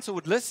the council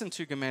would listen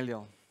to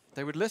Gamaliel.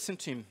 They would listen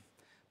to him.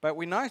 But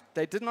we know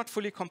they did not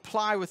fully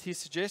comply with his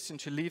suggestion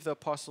to leave the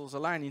apostles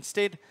alone.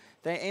 Instead,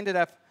 they ended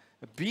up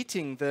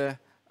beating the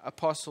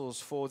apostles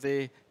for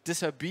their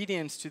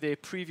disobedience to their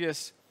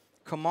previous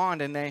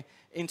command. And they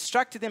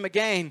instructed them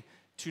again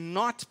to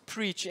not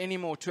preach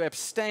anymore, to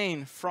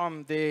abstain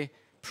from their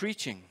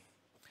preaching.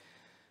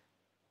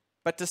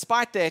 But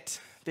despite that,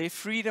 their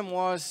freedom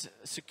was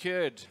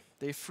secured.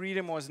 Their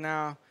freedom was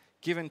now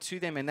given to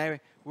them, and they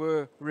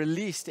were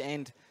released.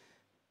 And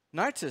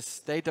notice,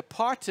 they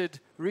departed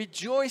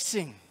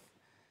rejoicing.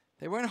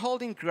 They weren't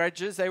holding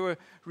grudges. They were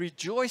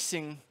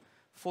rejoicing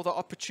for the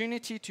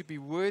opportunity to be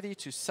worthy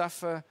to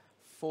suffer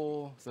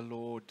for the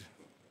Lord.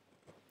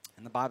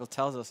 And the Bible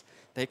tells us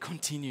they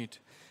continued.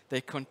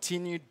 They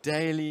continued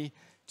daily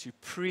to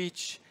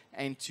preach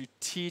and to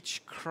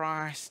teach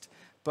Christ,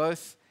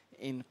 both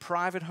in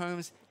private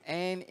homes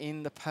and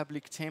in the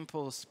public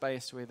temple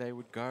space where they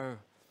would go.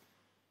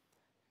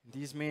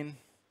 These men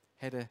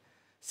had a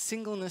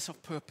singleness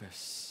of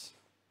purpose.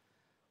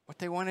 What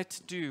they wanted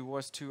to do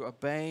was to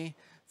obey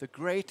the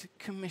great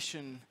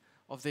commission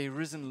of their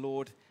risen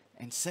Lord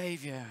and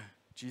Savior,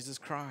 Jesus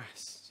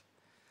Christ.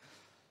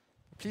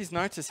 Please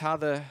notice how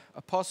the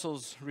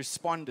apostles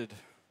responded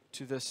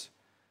to this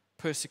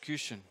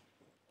persecution.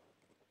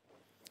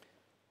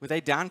 Were they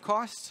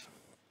downcast?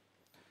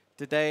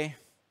 Did they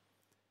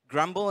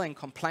grumble and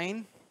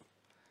complain?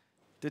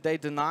 Did they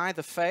deny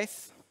the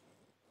faith?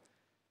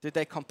 Did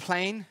they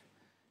complain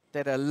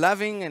that a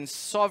loving and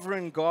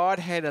sovereign God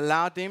had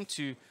allowed them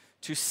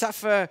to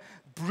suffer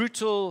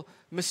brutal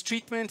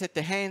mistreatment at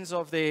the hands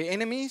of their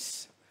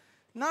enemies?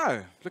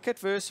 No. Look at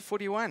verse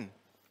 41.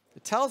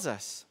 It tells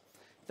us,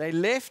 they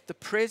left the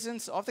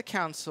presence of the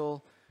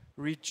council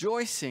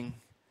rejoicing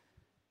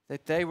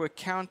that they were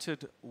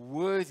counted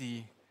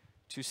worthy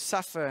to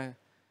suffer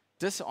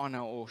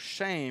dishonor or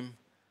shame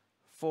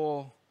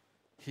for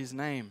his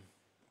name.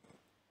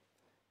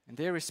 And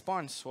their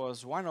response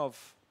was one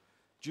of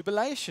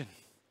jubilation.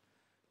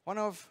 One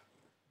of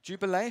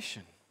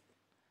jubilation.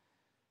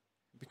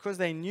 Because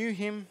they knew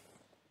him,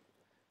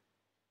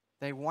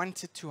 they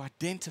wanted to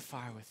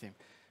identify with him.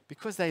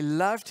 Because they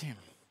loved him,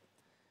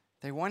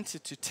 they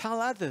wanted to tell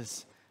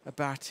others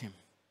about him.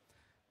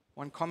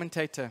 One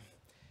commentator,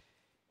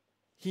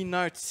 he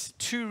notes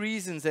 2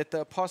 reasons that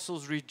the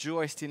apostles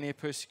rejoiced in their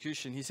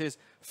persecution. He says,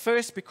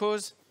 first,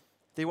 because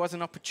there was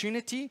an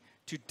opportunity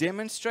to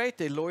demonstrate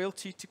their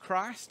loyalty to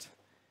Christ.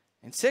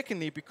 And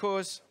secondly,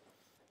 because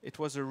it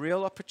was a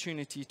real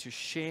opportunity to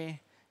share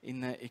in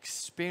the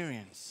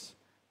experience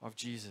of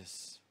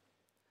Jesus.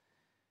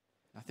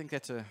 I think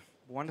that's a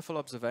wonderful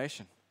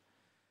observation.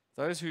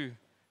 Those who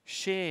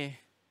share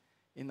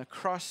in the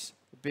cross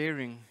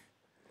bearing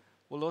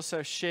will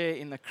also share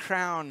in the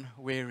crown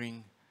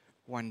wearing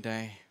one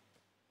day.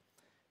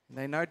 And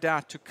they no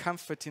doubt took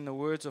comfort in the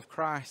words of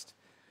Christ,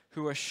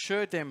 who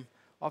assured them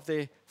of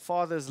their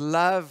Father's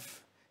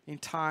love in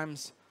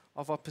times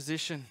of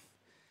opposition.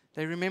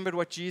 They remembered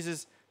what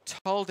Jesus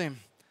told them,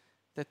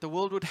 that the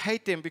world would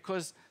hate them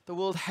because the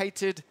world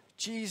hated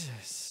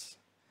Jesus.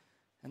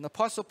 And the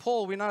Apostle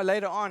Paul, we know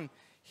later on,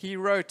 he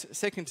wrote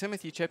 2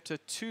 Timothy chapter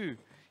 2.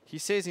 He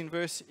says in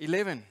verse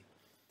 11,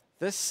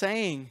 this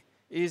saying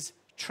is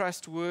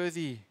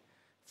trustworthy,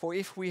 for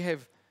if we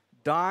have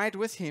died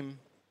with him,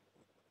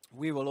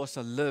 we will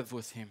also live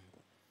with him.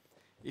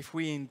 If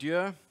we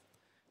endure,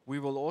 we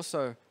will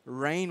also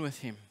reign with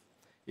him.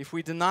 If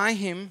we deny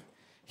him,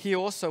 he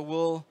also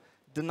will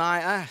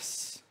deny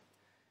us.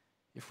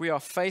 If we are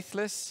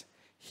faithless,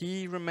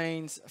 he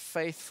remains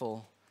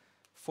faithful,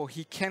 for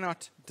he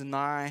cannot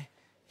deny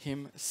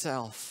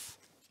himself.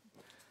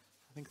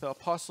 I think the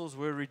apostles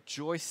were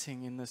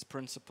rejoicing in this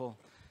principle.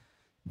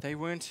 They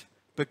weren't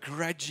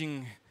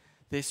begrudging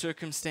their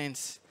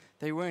circumstance.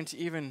 They weren't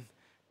even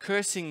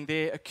cursing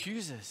their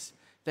accusers.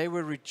 They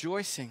were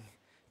rejoicing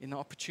in the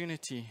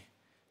opportunity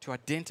to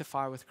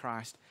identify with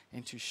Christ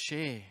and to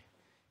share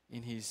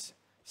in his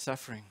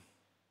suffering.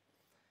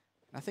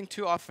 And I think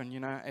too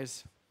often,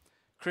 as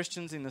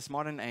Christians in this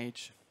modern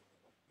age,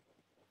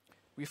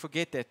 we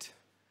forget that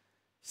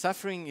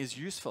suffering is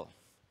useful.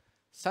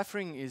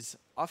 Suffering is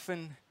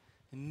often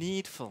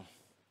needful.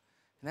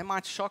 And that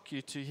might shock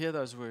you to hear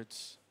those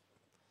words.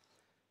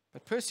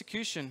 But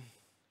persecution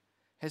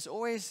has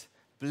always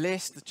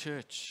blessed the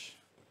church.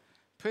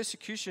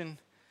 Persecution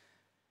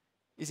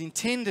is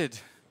intended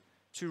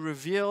to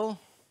reveal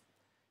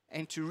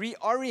and to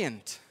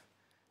reorient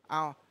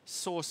our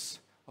source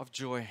of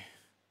joy.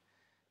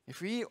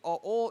 If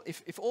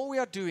all we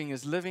are doing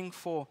is living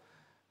for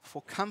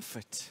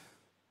comfort,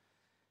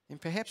 then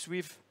perhaps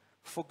we've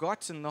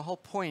forgotten the whole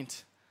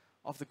point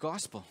of the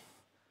gospel.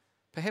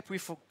 Perhaps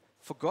we've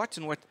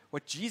forgotten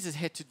what Jesus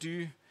had to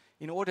do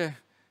in order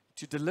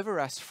to deliver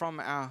us from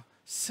our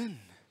sin.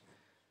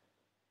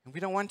 And we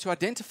don't want to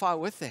identify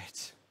with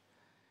that.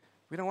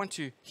 We don't want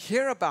to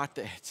hear about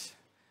that.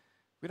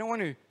 We don't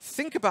want to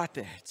think about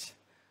that.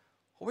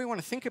 All we want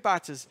to think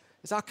about is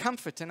our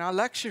comfort and our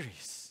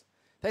luxuries.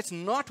 That's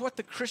not what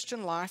the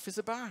Christian life is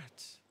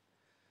about.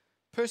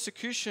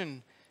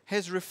 Persecution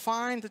has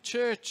refined the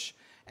church,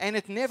 and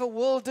it never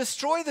will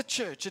destroy the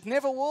church. It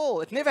never will.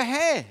 It never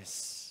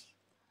has.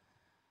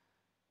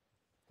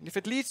 And if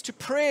it leads to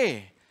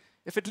prayer,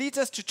 if it leads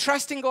us to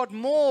trusting God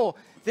more,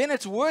 then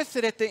it's worth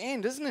it at the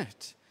end, isn't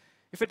it?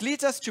 If it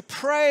leads us to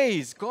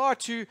praise God,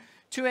 to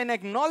an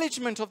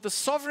acknowledgement of the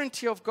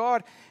sovereignty of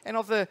God and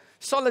of the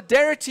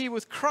solidarity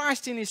with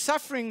Christ in his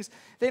sufferings,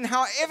 then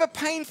however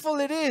painful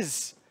it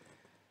is,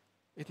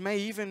 it may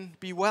even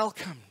be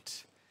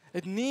welcomed.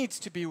 It needs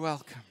to be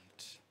welcomed.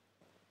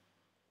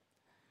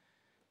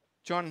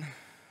 John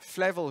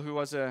Flavel, who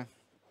was an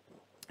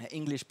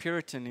English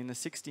Puritan in the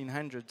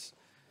 1600s,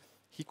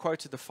 he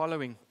quoted the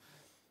following.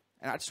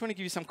 And I just want to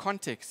give you some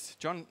context.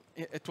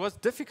 It was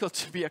difficult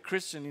to be a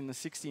Christian in the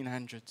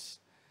 1600s.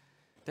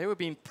 They were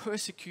being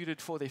persecuted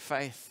for their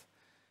faith.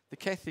 The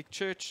Catholic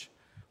Church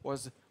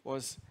was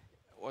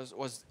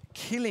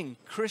killing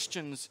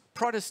Christians,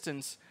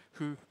 Protestants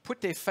who put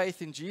their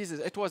faith in Jesus.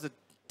 It was a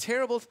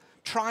terrible,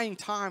 trying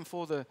time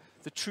for the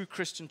true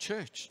Christian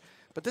church.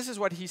 But this is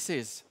what he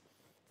says.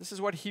 This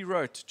is what he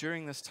wrote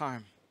during this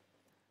time.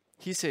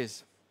 He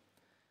says,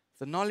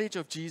 the knowledge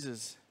of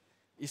Jesus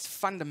is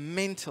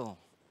fundamental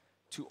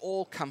to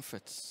all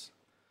comforts.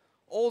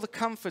 All the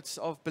comforts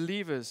of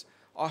believers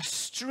are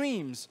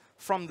streams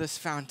from this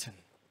fountain.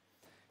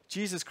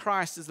 Jesus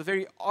Christ is the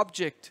very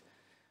object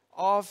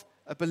of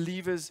a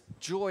believer's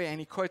joy. And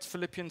he quotes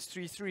Philippians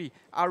 3:3.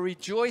 Our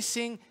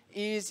rejoicing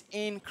is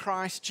in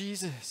Christ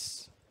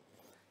Jesus.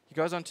 He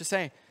goes on to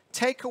say,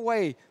 take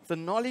away the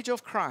knowledge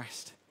of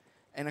Christ,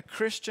 and a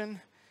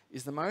Christian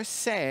is the most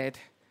sad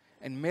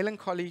and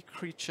melancholy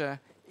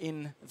creature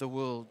in the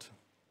world.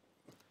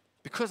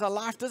 Because our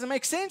life doesn't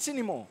make sense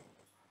anymore.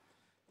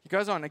 He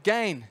goes on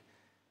again.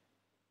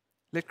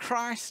 Let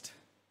Christ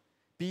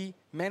be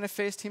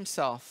manifest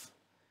himself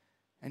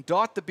and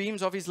dart the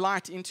beams of his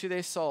light into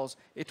their souls.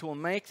 It will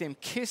make them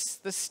kiss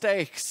the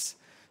stakes,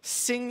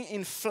 sing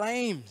in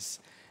flames,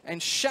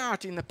 and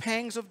shout in the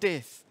pangs of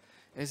death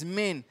as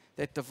men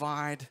that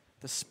divide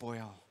the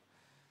spoil.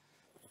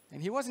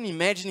 And he wasn't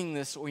imagining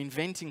this or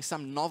inventing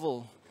some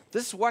novel.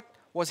 This is what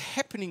was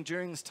happening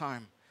during this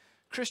time.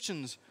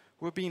 Christians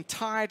were being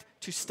tied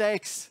to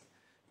stakes,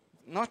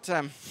 not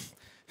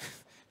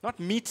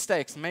meat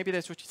stakes. Maybe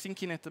that's what you're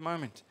thinking at the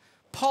moment.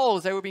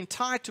 Poles, they were being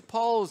tied to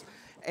poles,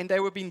 and they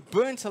were being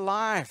burnt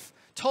alive,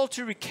 told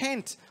to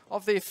recant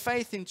of their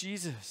faith in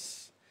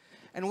Jesus.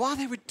 And while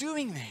they were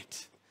doing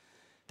that,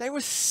 they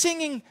were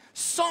singing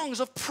songs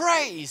of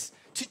praise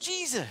to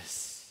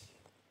Jesus.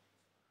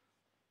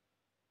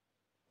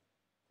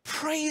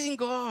 Praising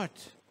God.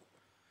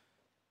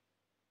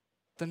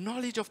 The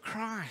knowledge of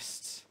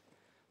Christ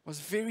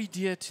was very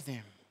dear to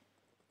them.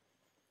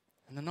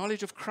 And the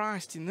knowledge of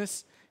Christ in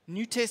this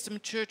New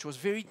Testament church was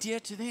very dear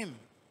to them.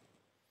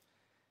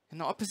 And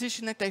the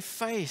opposition that they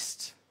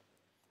faced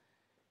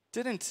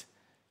didn't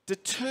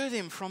deter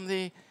them from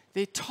their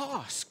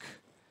task.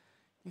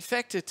 In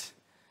fact, it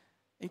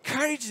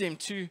encouraged them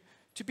to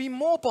be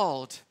more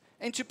bold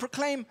and to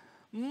proclaim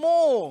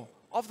more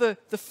of the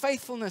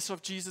faithfulness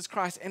of Jesus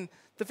Christ and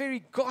the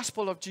very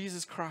gospel of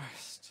Jesus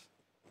Christ.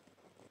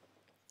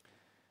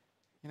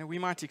 You know, we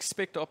might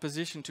expect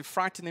opposition to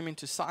frighten them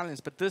into silence,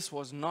 but this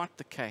was not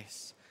the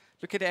case.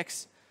 Look at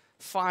Acts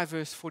 5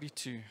 verse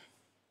 42.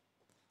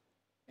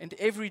 And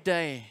every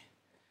day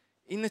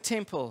in the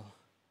temple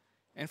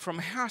and from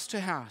house to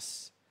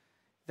house,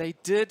 they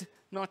did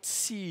not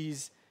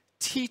cease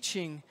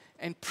teaching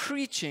and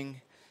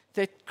preaching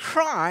that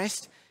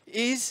Christ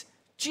is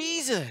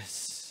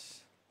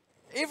Jesus.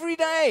 Every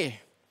day.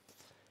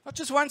 Not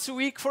just once a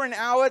week for an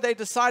hour, they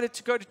decided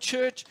to go to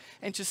church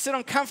and to sit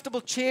on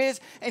comfortable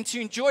chairs and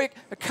to enjoy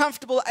a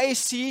comfortable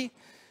AC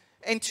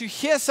and to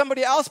hear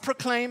somebody else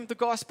proclaim the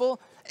gospel.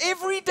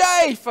 Every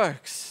day,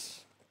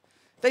 folks.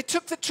 They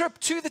took the trip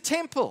to the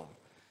temple.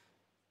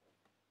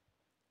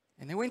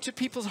 And they went to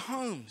people's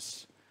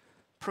homes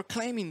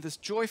proclaiming this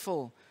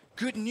joyful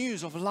good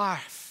news of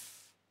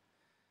life.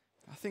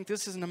 I think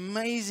this is an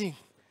amazing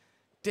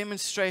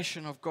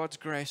demonstration of God's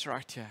grace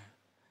right here.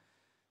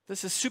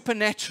 This is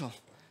supernatural.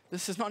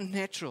 This is not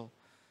natural.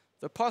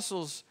 The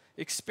apostles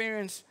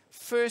experienced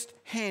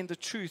firsthand the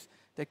truth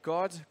that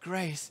God's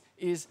grace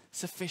is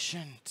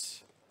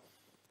sufficient.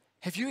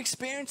 Have you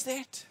experienced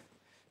that?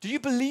 Do you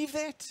believe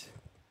that?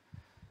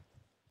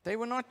 They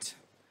were not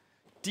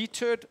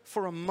deterred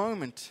for a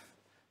moment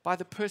by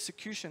the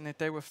persecution that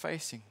they were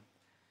facing.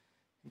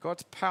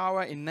 God's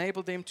power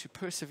enabled them to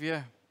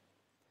persevere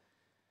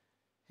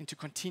and to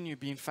continue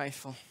being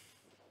faithful.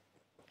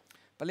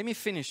 But let me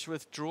finish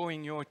with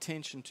drawing your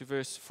attention to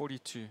verse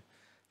 42,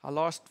 our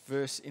last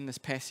verse in this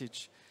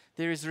passage.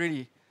 There is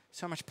really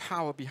so much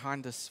power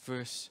behind this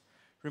verse.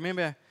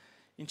 Remember,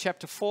 in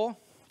chapter 4,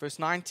 verse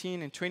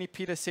 19 and 20,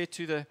 Peter said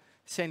to the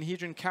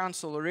Sanhedrin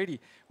council already,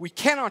 we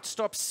cannot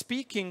stop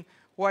speaking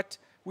what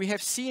we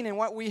have seen and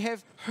what we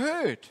have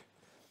heard.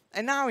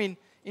 And now in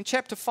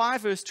chapter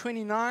 5, verse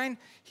 29,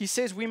 he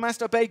says we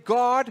must obey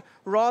God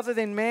rather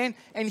than man.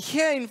 And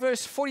here in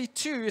verse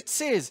 42, it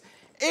says,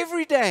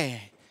 every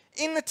day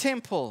in the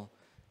temple,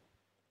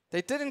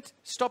 they didn't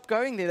stop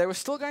going there. They were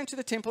still going to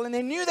the temple, and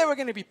they knew they were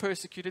going to be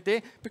persecuted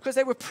there because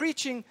they were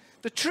preaching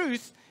the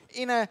truth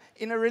in a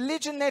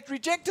religion that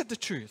rejected the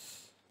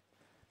truth.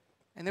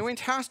 And they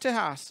went house to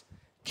house,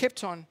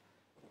 kept on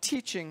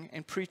teaching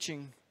and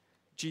preaching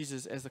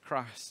Jesus as the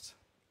Christ.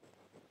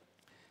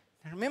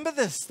 Now remember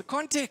this, the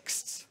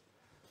context.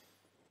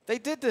 They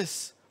did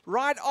this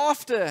right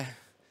after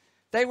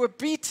they were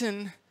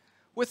beaten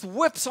with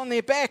whips on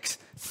their backs,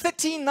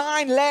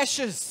 39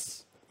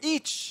 lashes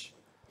each.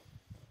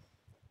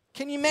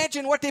 Can you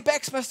imagine what their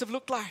backs must have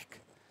looked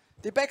like?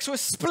 Their backs were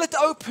split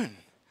open.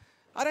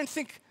 I don't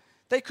think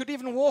they could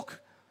even walk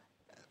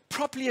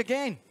properly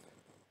again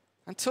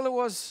until it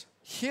was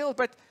healed.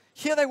 But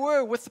here they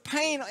were with the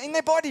pain in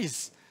their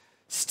bodies,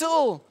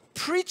 still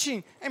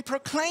preaching and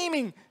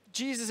proclaiming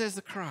Jesus as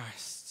the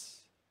Christ.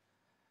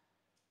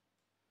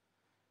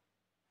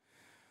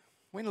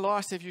 When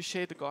last have you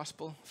shared the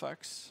gospel,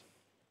 folks?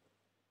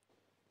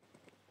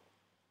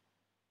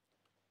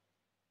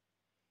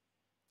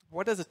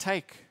 What does it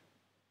take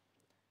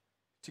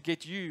to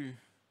get you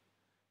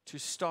to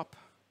stop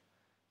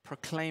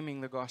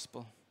proclaiming the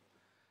gospel?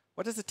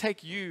 What does it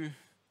take you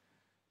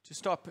to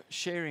stop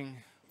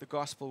sharing the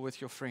gospel with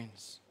your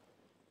friends?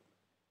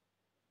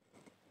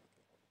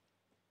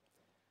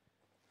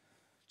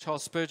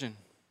 Charles Spurgeon,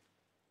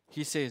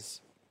 he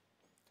says,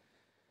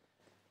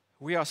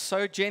 "We are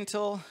so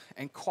gentle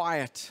and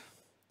quiet.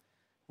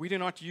 We do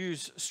not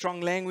use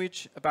strong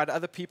language about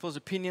other people's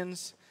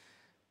opinions,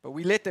 but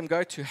we let them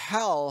go to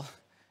hell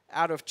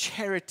out of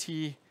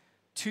charity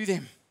to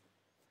them.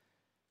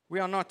 We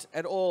are not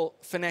at all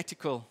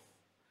fanatical.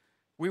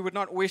 We would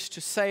not wish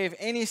to save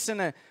any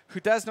sinner who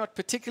does not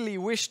particularly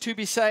wish to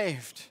be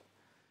saved.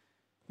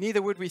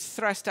 Neither would we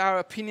thrust our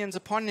opinions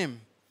upon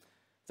him,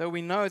 though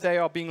we know they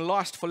are being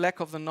lost for lack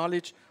of the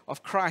knowledge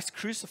of Christ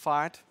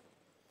crucified."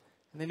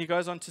 And then he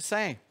goes on to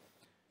say,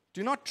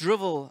 "Do not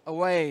drivel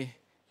away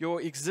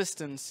your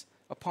existence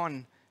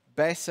upon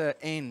baser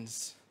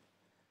ends,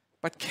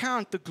 but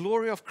count the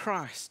glory of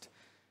Christ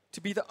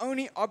to be the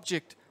only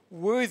object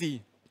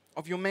worthy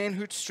of your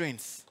manhood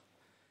strength,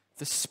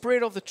 the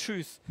spread of the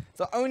truth,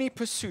 the only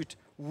pursuit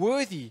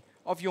worthy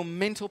of your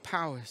mental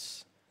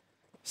powers.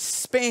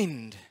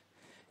 Spend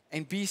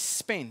and be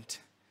spent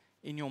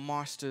in your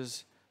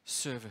master's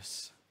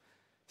service."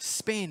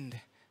 Spend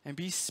and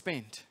be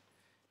spent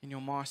in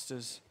your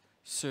master's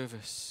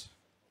service.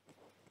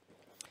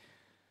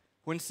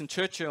 Winston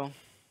Churchill,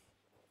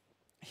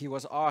 he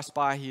was asked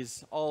by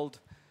his old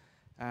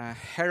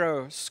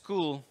Harrow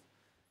school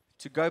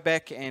to go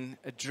back and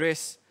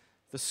address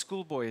the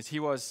schoolboys. He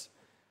was,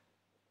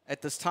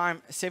 at this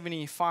time,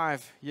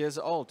 75 years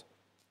old.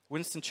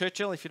 Winston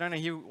Churchill, if you don't know,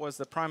 he was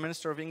the Prime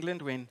Minister of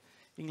England when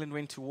England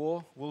went to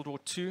war, World War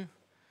II.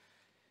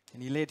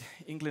 And he led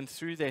England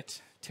through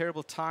that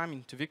terrible time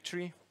into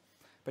victory.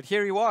 But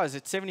here he was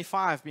at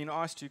 75 being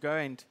asked to go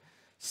and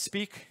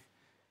speak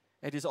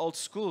at his old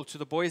school to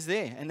the boys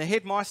there. And the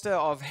headmaster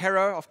of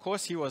Harrow, of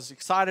course, he was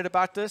excited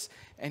about this.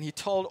 And he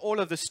told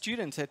all of the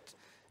students at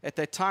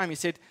that time, he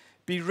said,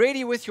 "Be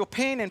ready with your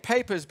pen and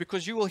papers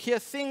because you will hear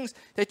things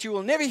that you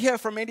will never hear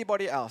from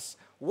anybody else."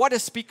 What a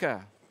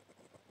speaker.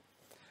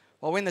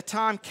 Well, when the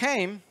time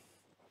came,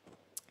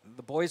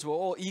 the boys were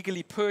all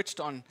eagerly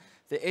perched on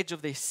the edge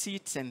of their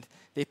seats and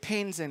their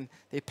pens and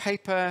their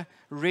paper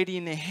ready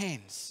in their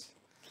hands.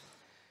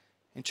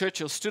 And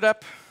Churchill stood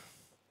up,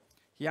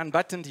 he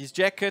unbuttoned his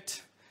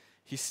jacket,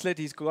 he slid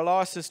his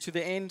glasses to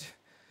the end,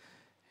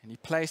 and he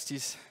placed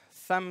his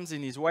thumbs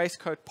in his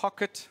waistcoat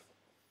pocket,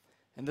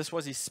 and this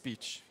was his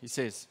speech. He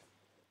says,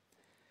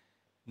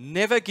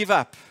 "Never give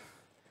up,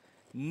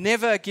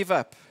 never give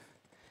up,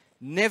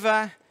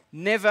 never,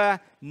 never,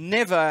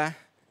 never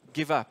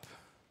give up."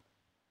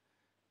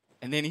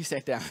 And then he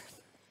sat down.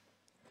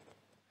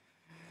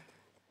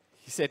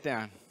 He sat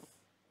down.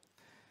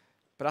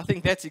 But I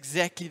think that's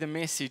exactly the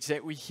message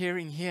that we're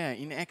hearing here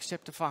in Acts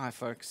chapter 5,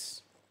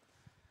 folks.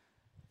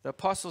 The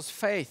apostles'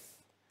 faith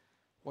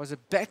was a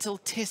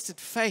battle-tested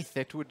faith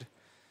that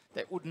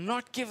would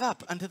not give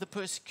up under the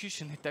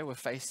persecution that they were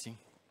facing.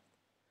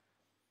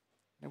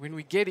 And when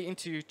we get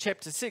into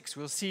chapter 6,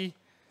 we'll see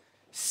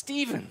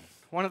Stephen,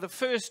 one of the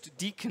first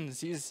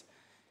deacons, he's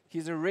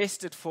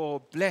arrested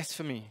for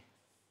blasphemy.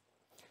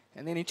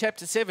 And then in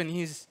chapter 7,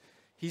 he's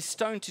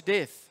stoned to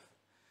death.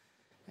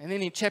 And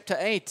then in chapter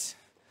 8,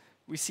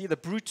 we see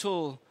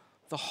the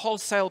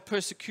wholesale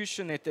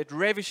persecution that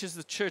ravishes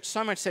the church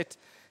so much that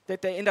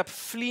they end up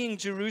fleeing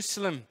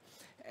Jerusalem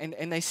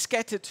and they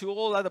scatter to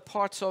all other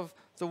parts of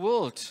the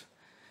world.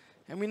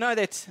 And we know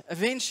that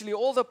eventually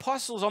all the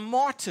apostles are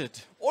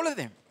martyred, all of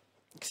them,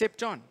 except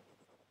John.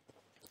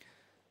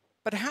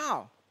 But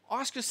how?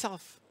 Ask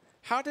yourself,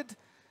 how did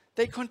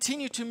they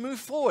continue to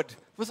move forward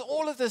with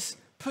all of this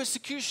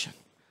persecution,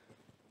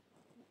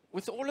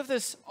 with all of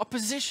this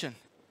opposition?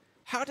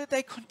 How did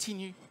they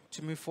continue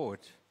to move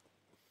forward?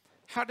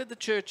 How did the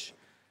church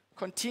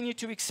continue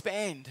to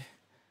expand?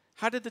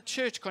 How did the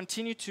church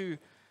continue to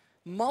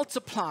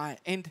multiply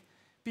and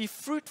be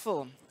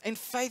fruitful and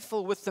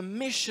faithful with the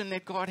mission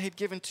that God had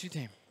given to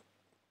them?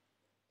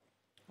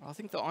 Well, I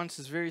think the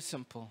answer is very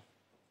simple.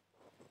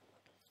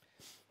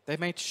 They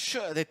made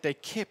sure that they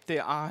kept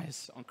their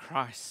eyes on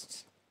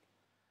Christ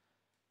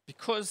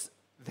because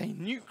they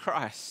knew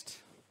Christ.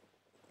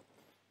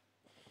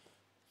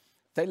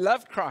 They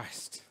loved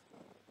Christ.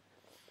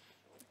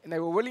 And they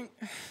were willing,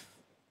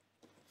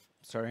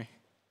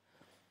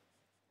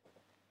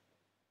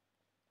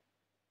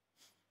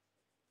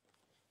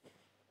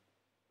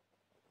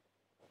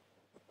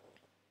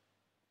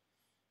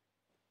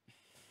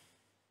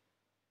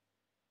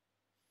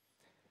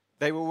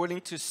 They were willing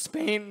to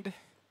spend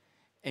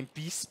and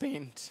be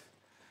spent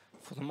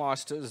for the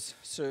master's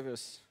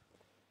service.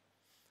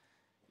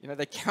 You know,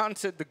 they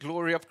counted the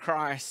glory of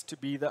Christ to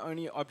be the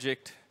only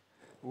object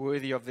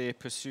worthy of their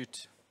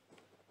pursuit.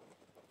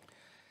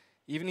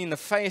 Even in the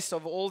face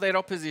of all that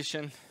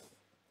opposition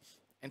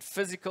and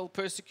physical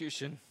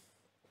persecution,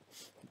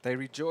 they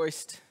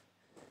rejoiced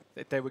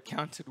that they were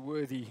counted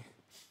worthy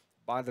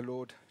by the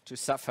Lord to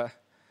suffer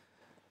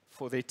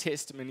for their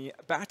testimony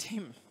about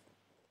Him.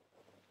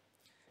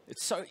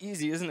 It's so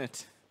easy, isn't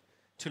it,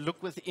 to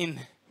look within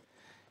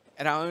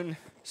at our own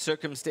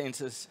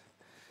circumstances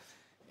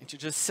and to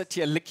just sit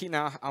here licking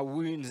our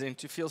wounds and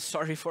to feel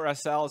sorry for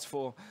ourselves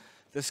for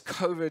this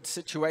COVID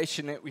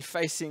situation that we're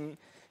facing,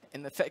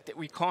 and the fact that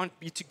we can't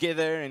be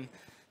together, and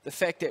the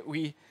fact that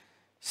we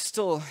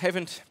still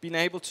haven't been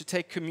able to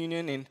take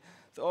communion, and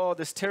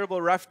this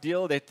terrible rough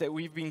deal that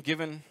we've been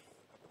given.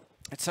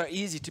 It's so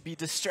easy to be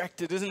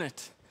distracted, isn't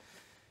it?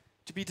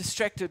 To be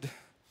distracted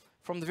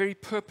from the very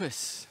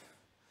purpose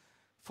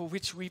for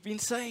which we've been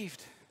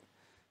saved.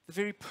 The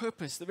very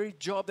purpose, the very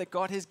job that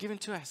God has given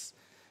to us.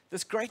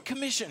 This great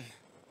commission.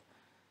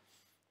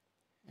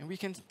 And we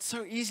can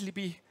so easily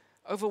be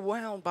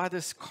overwhelmed by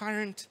this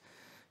current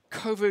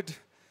COVID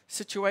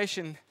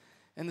situation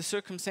and the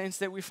circumstance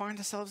that we find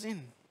ourselves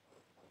in.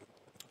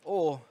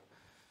 Or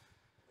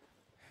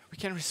we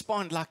can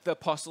respond like the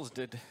apostles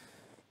did.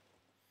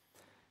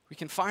 We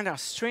can find our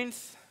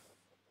strength.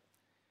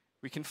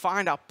 We can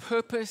find our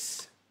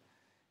purpose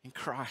in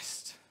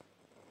Christ.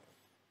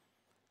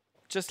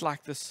 Just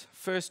like this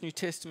first New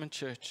Testament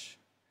church.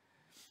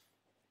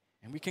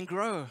 And we can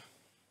grow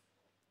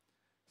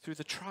through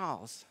the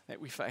trials that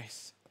we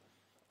face.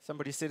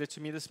 Somebody said it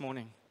to me this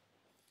morning.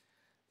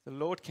 The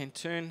Lord can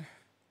turn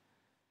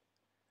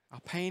our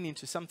pain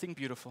into something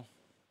beautiful.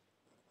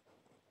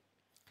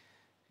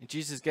 And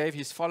Jesus gave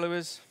His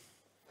followers,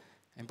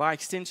 and by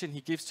extension,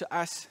 He gives to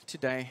us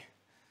today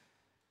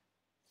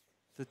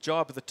the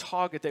job, the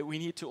target that we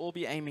need to all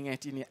be aiming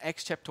at in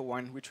Acts chapter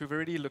 1, which we've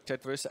already looked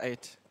at, verse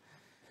 8.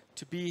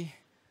 To be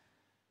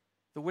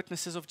the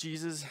witnesses of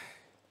Jesus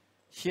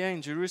here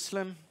in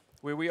Jerusalem,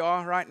 where we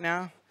are right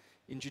now,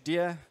 in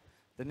Judea,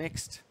 the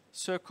next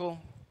circle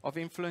of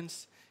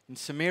influence, in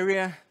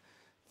Samaria,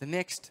 the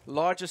next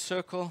larger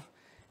circle,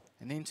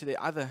 and then to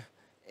the other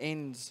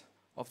ends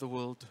of the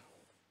world.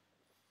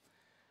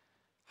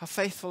 How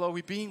faithful are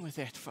we being with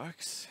that,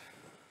 folks?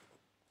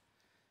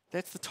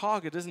 That's the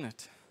target, isn't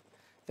it?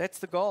 That's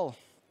the goal.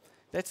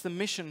 That's the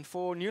mission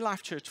for New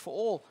Life Church, for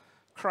all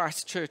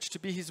Christ Church, to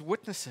be His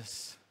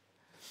witnesses.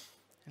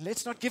 And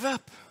let's not give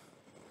up.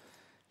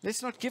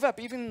 Let's not give up,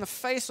 even in the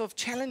face of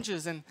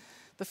challenges and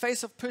the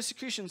face of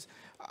persecutions.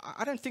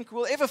 I don't think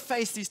we'll ever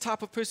face these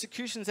type of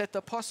persecutions that the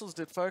apostles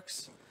did,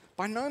 folks.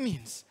 By no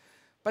means.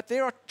 But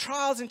there are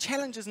trials and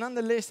challenges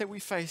nonetheless that we're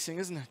facing,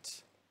 isn't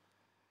it?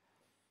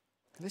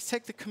 And let's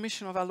take the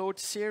commission of our Lord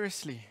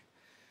seriously.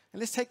 And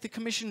let's take the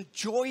commission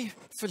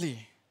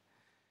joyfully.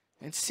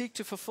 And seek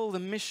to fulfill the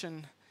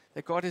mission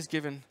that God has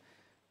given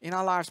in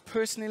our lives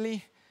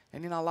personally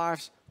and in our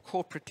lives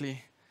corporately,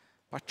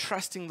 by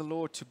trusting the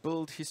Lord to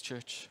build His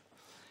church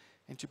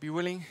and to be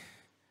willing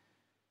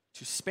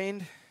to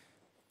spend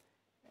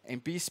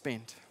and be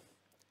spent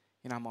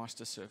in our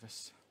Master's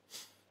service.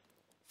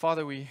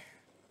 Father, we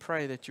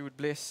pray that You would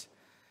bless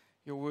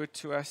Your word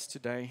to us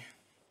today.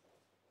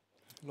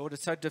 Lord,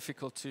 it's so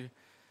difficult to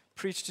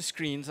preach to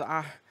screens.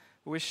 I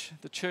wish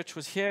the church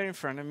was here in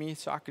front of me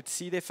so I could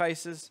see their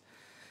faces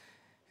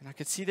and I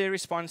could see their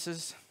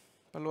responses.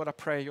 But Lord, I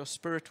pray Your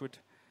Spirit would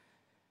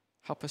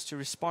help us to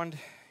respond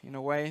in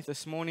a way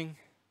this morning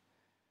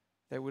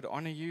that would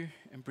honor You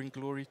and bring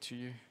glory to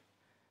You.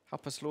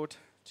 Help us, Lord,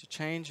 to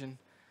change and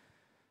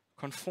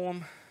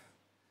conform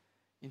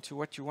into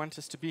what You want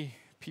us to be.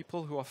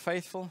 People who are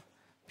faithful,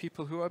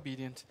 people who are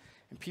obedient,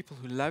 and people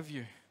who love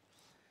You.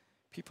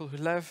 People who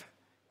love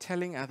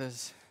telling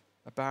others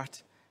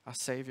about our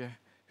Savior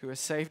who has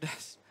saved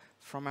us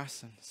from our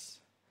sins.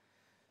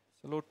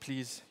 So Lord,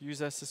 please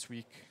use us this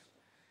week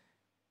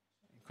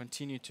and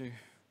continue to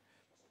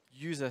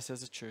use us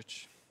as a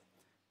church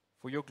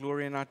for Your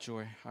glory and our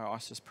joy. I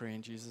ask this prayer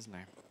in Jesus'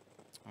 name.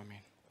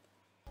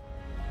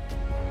 Amen.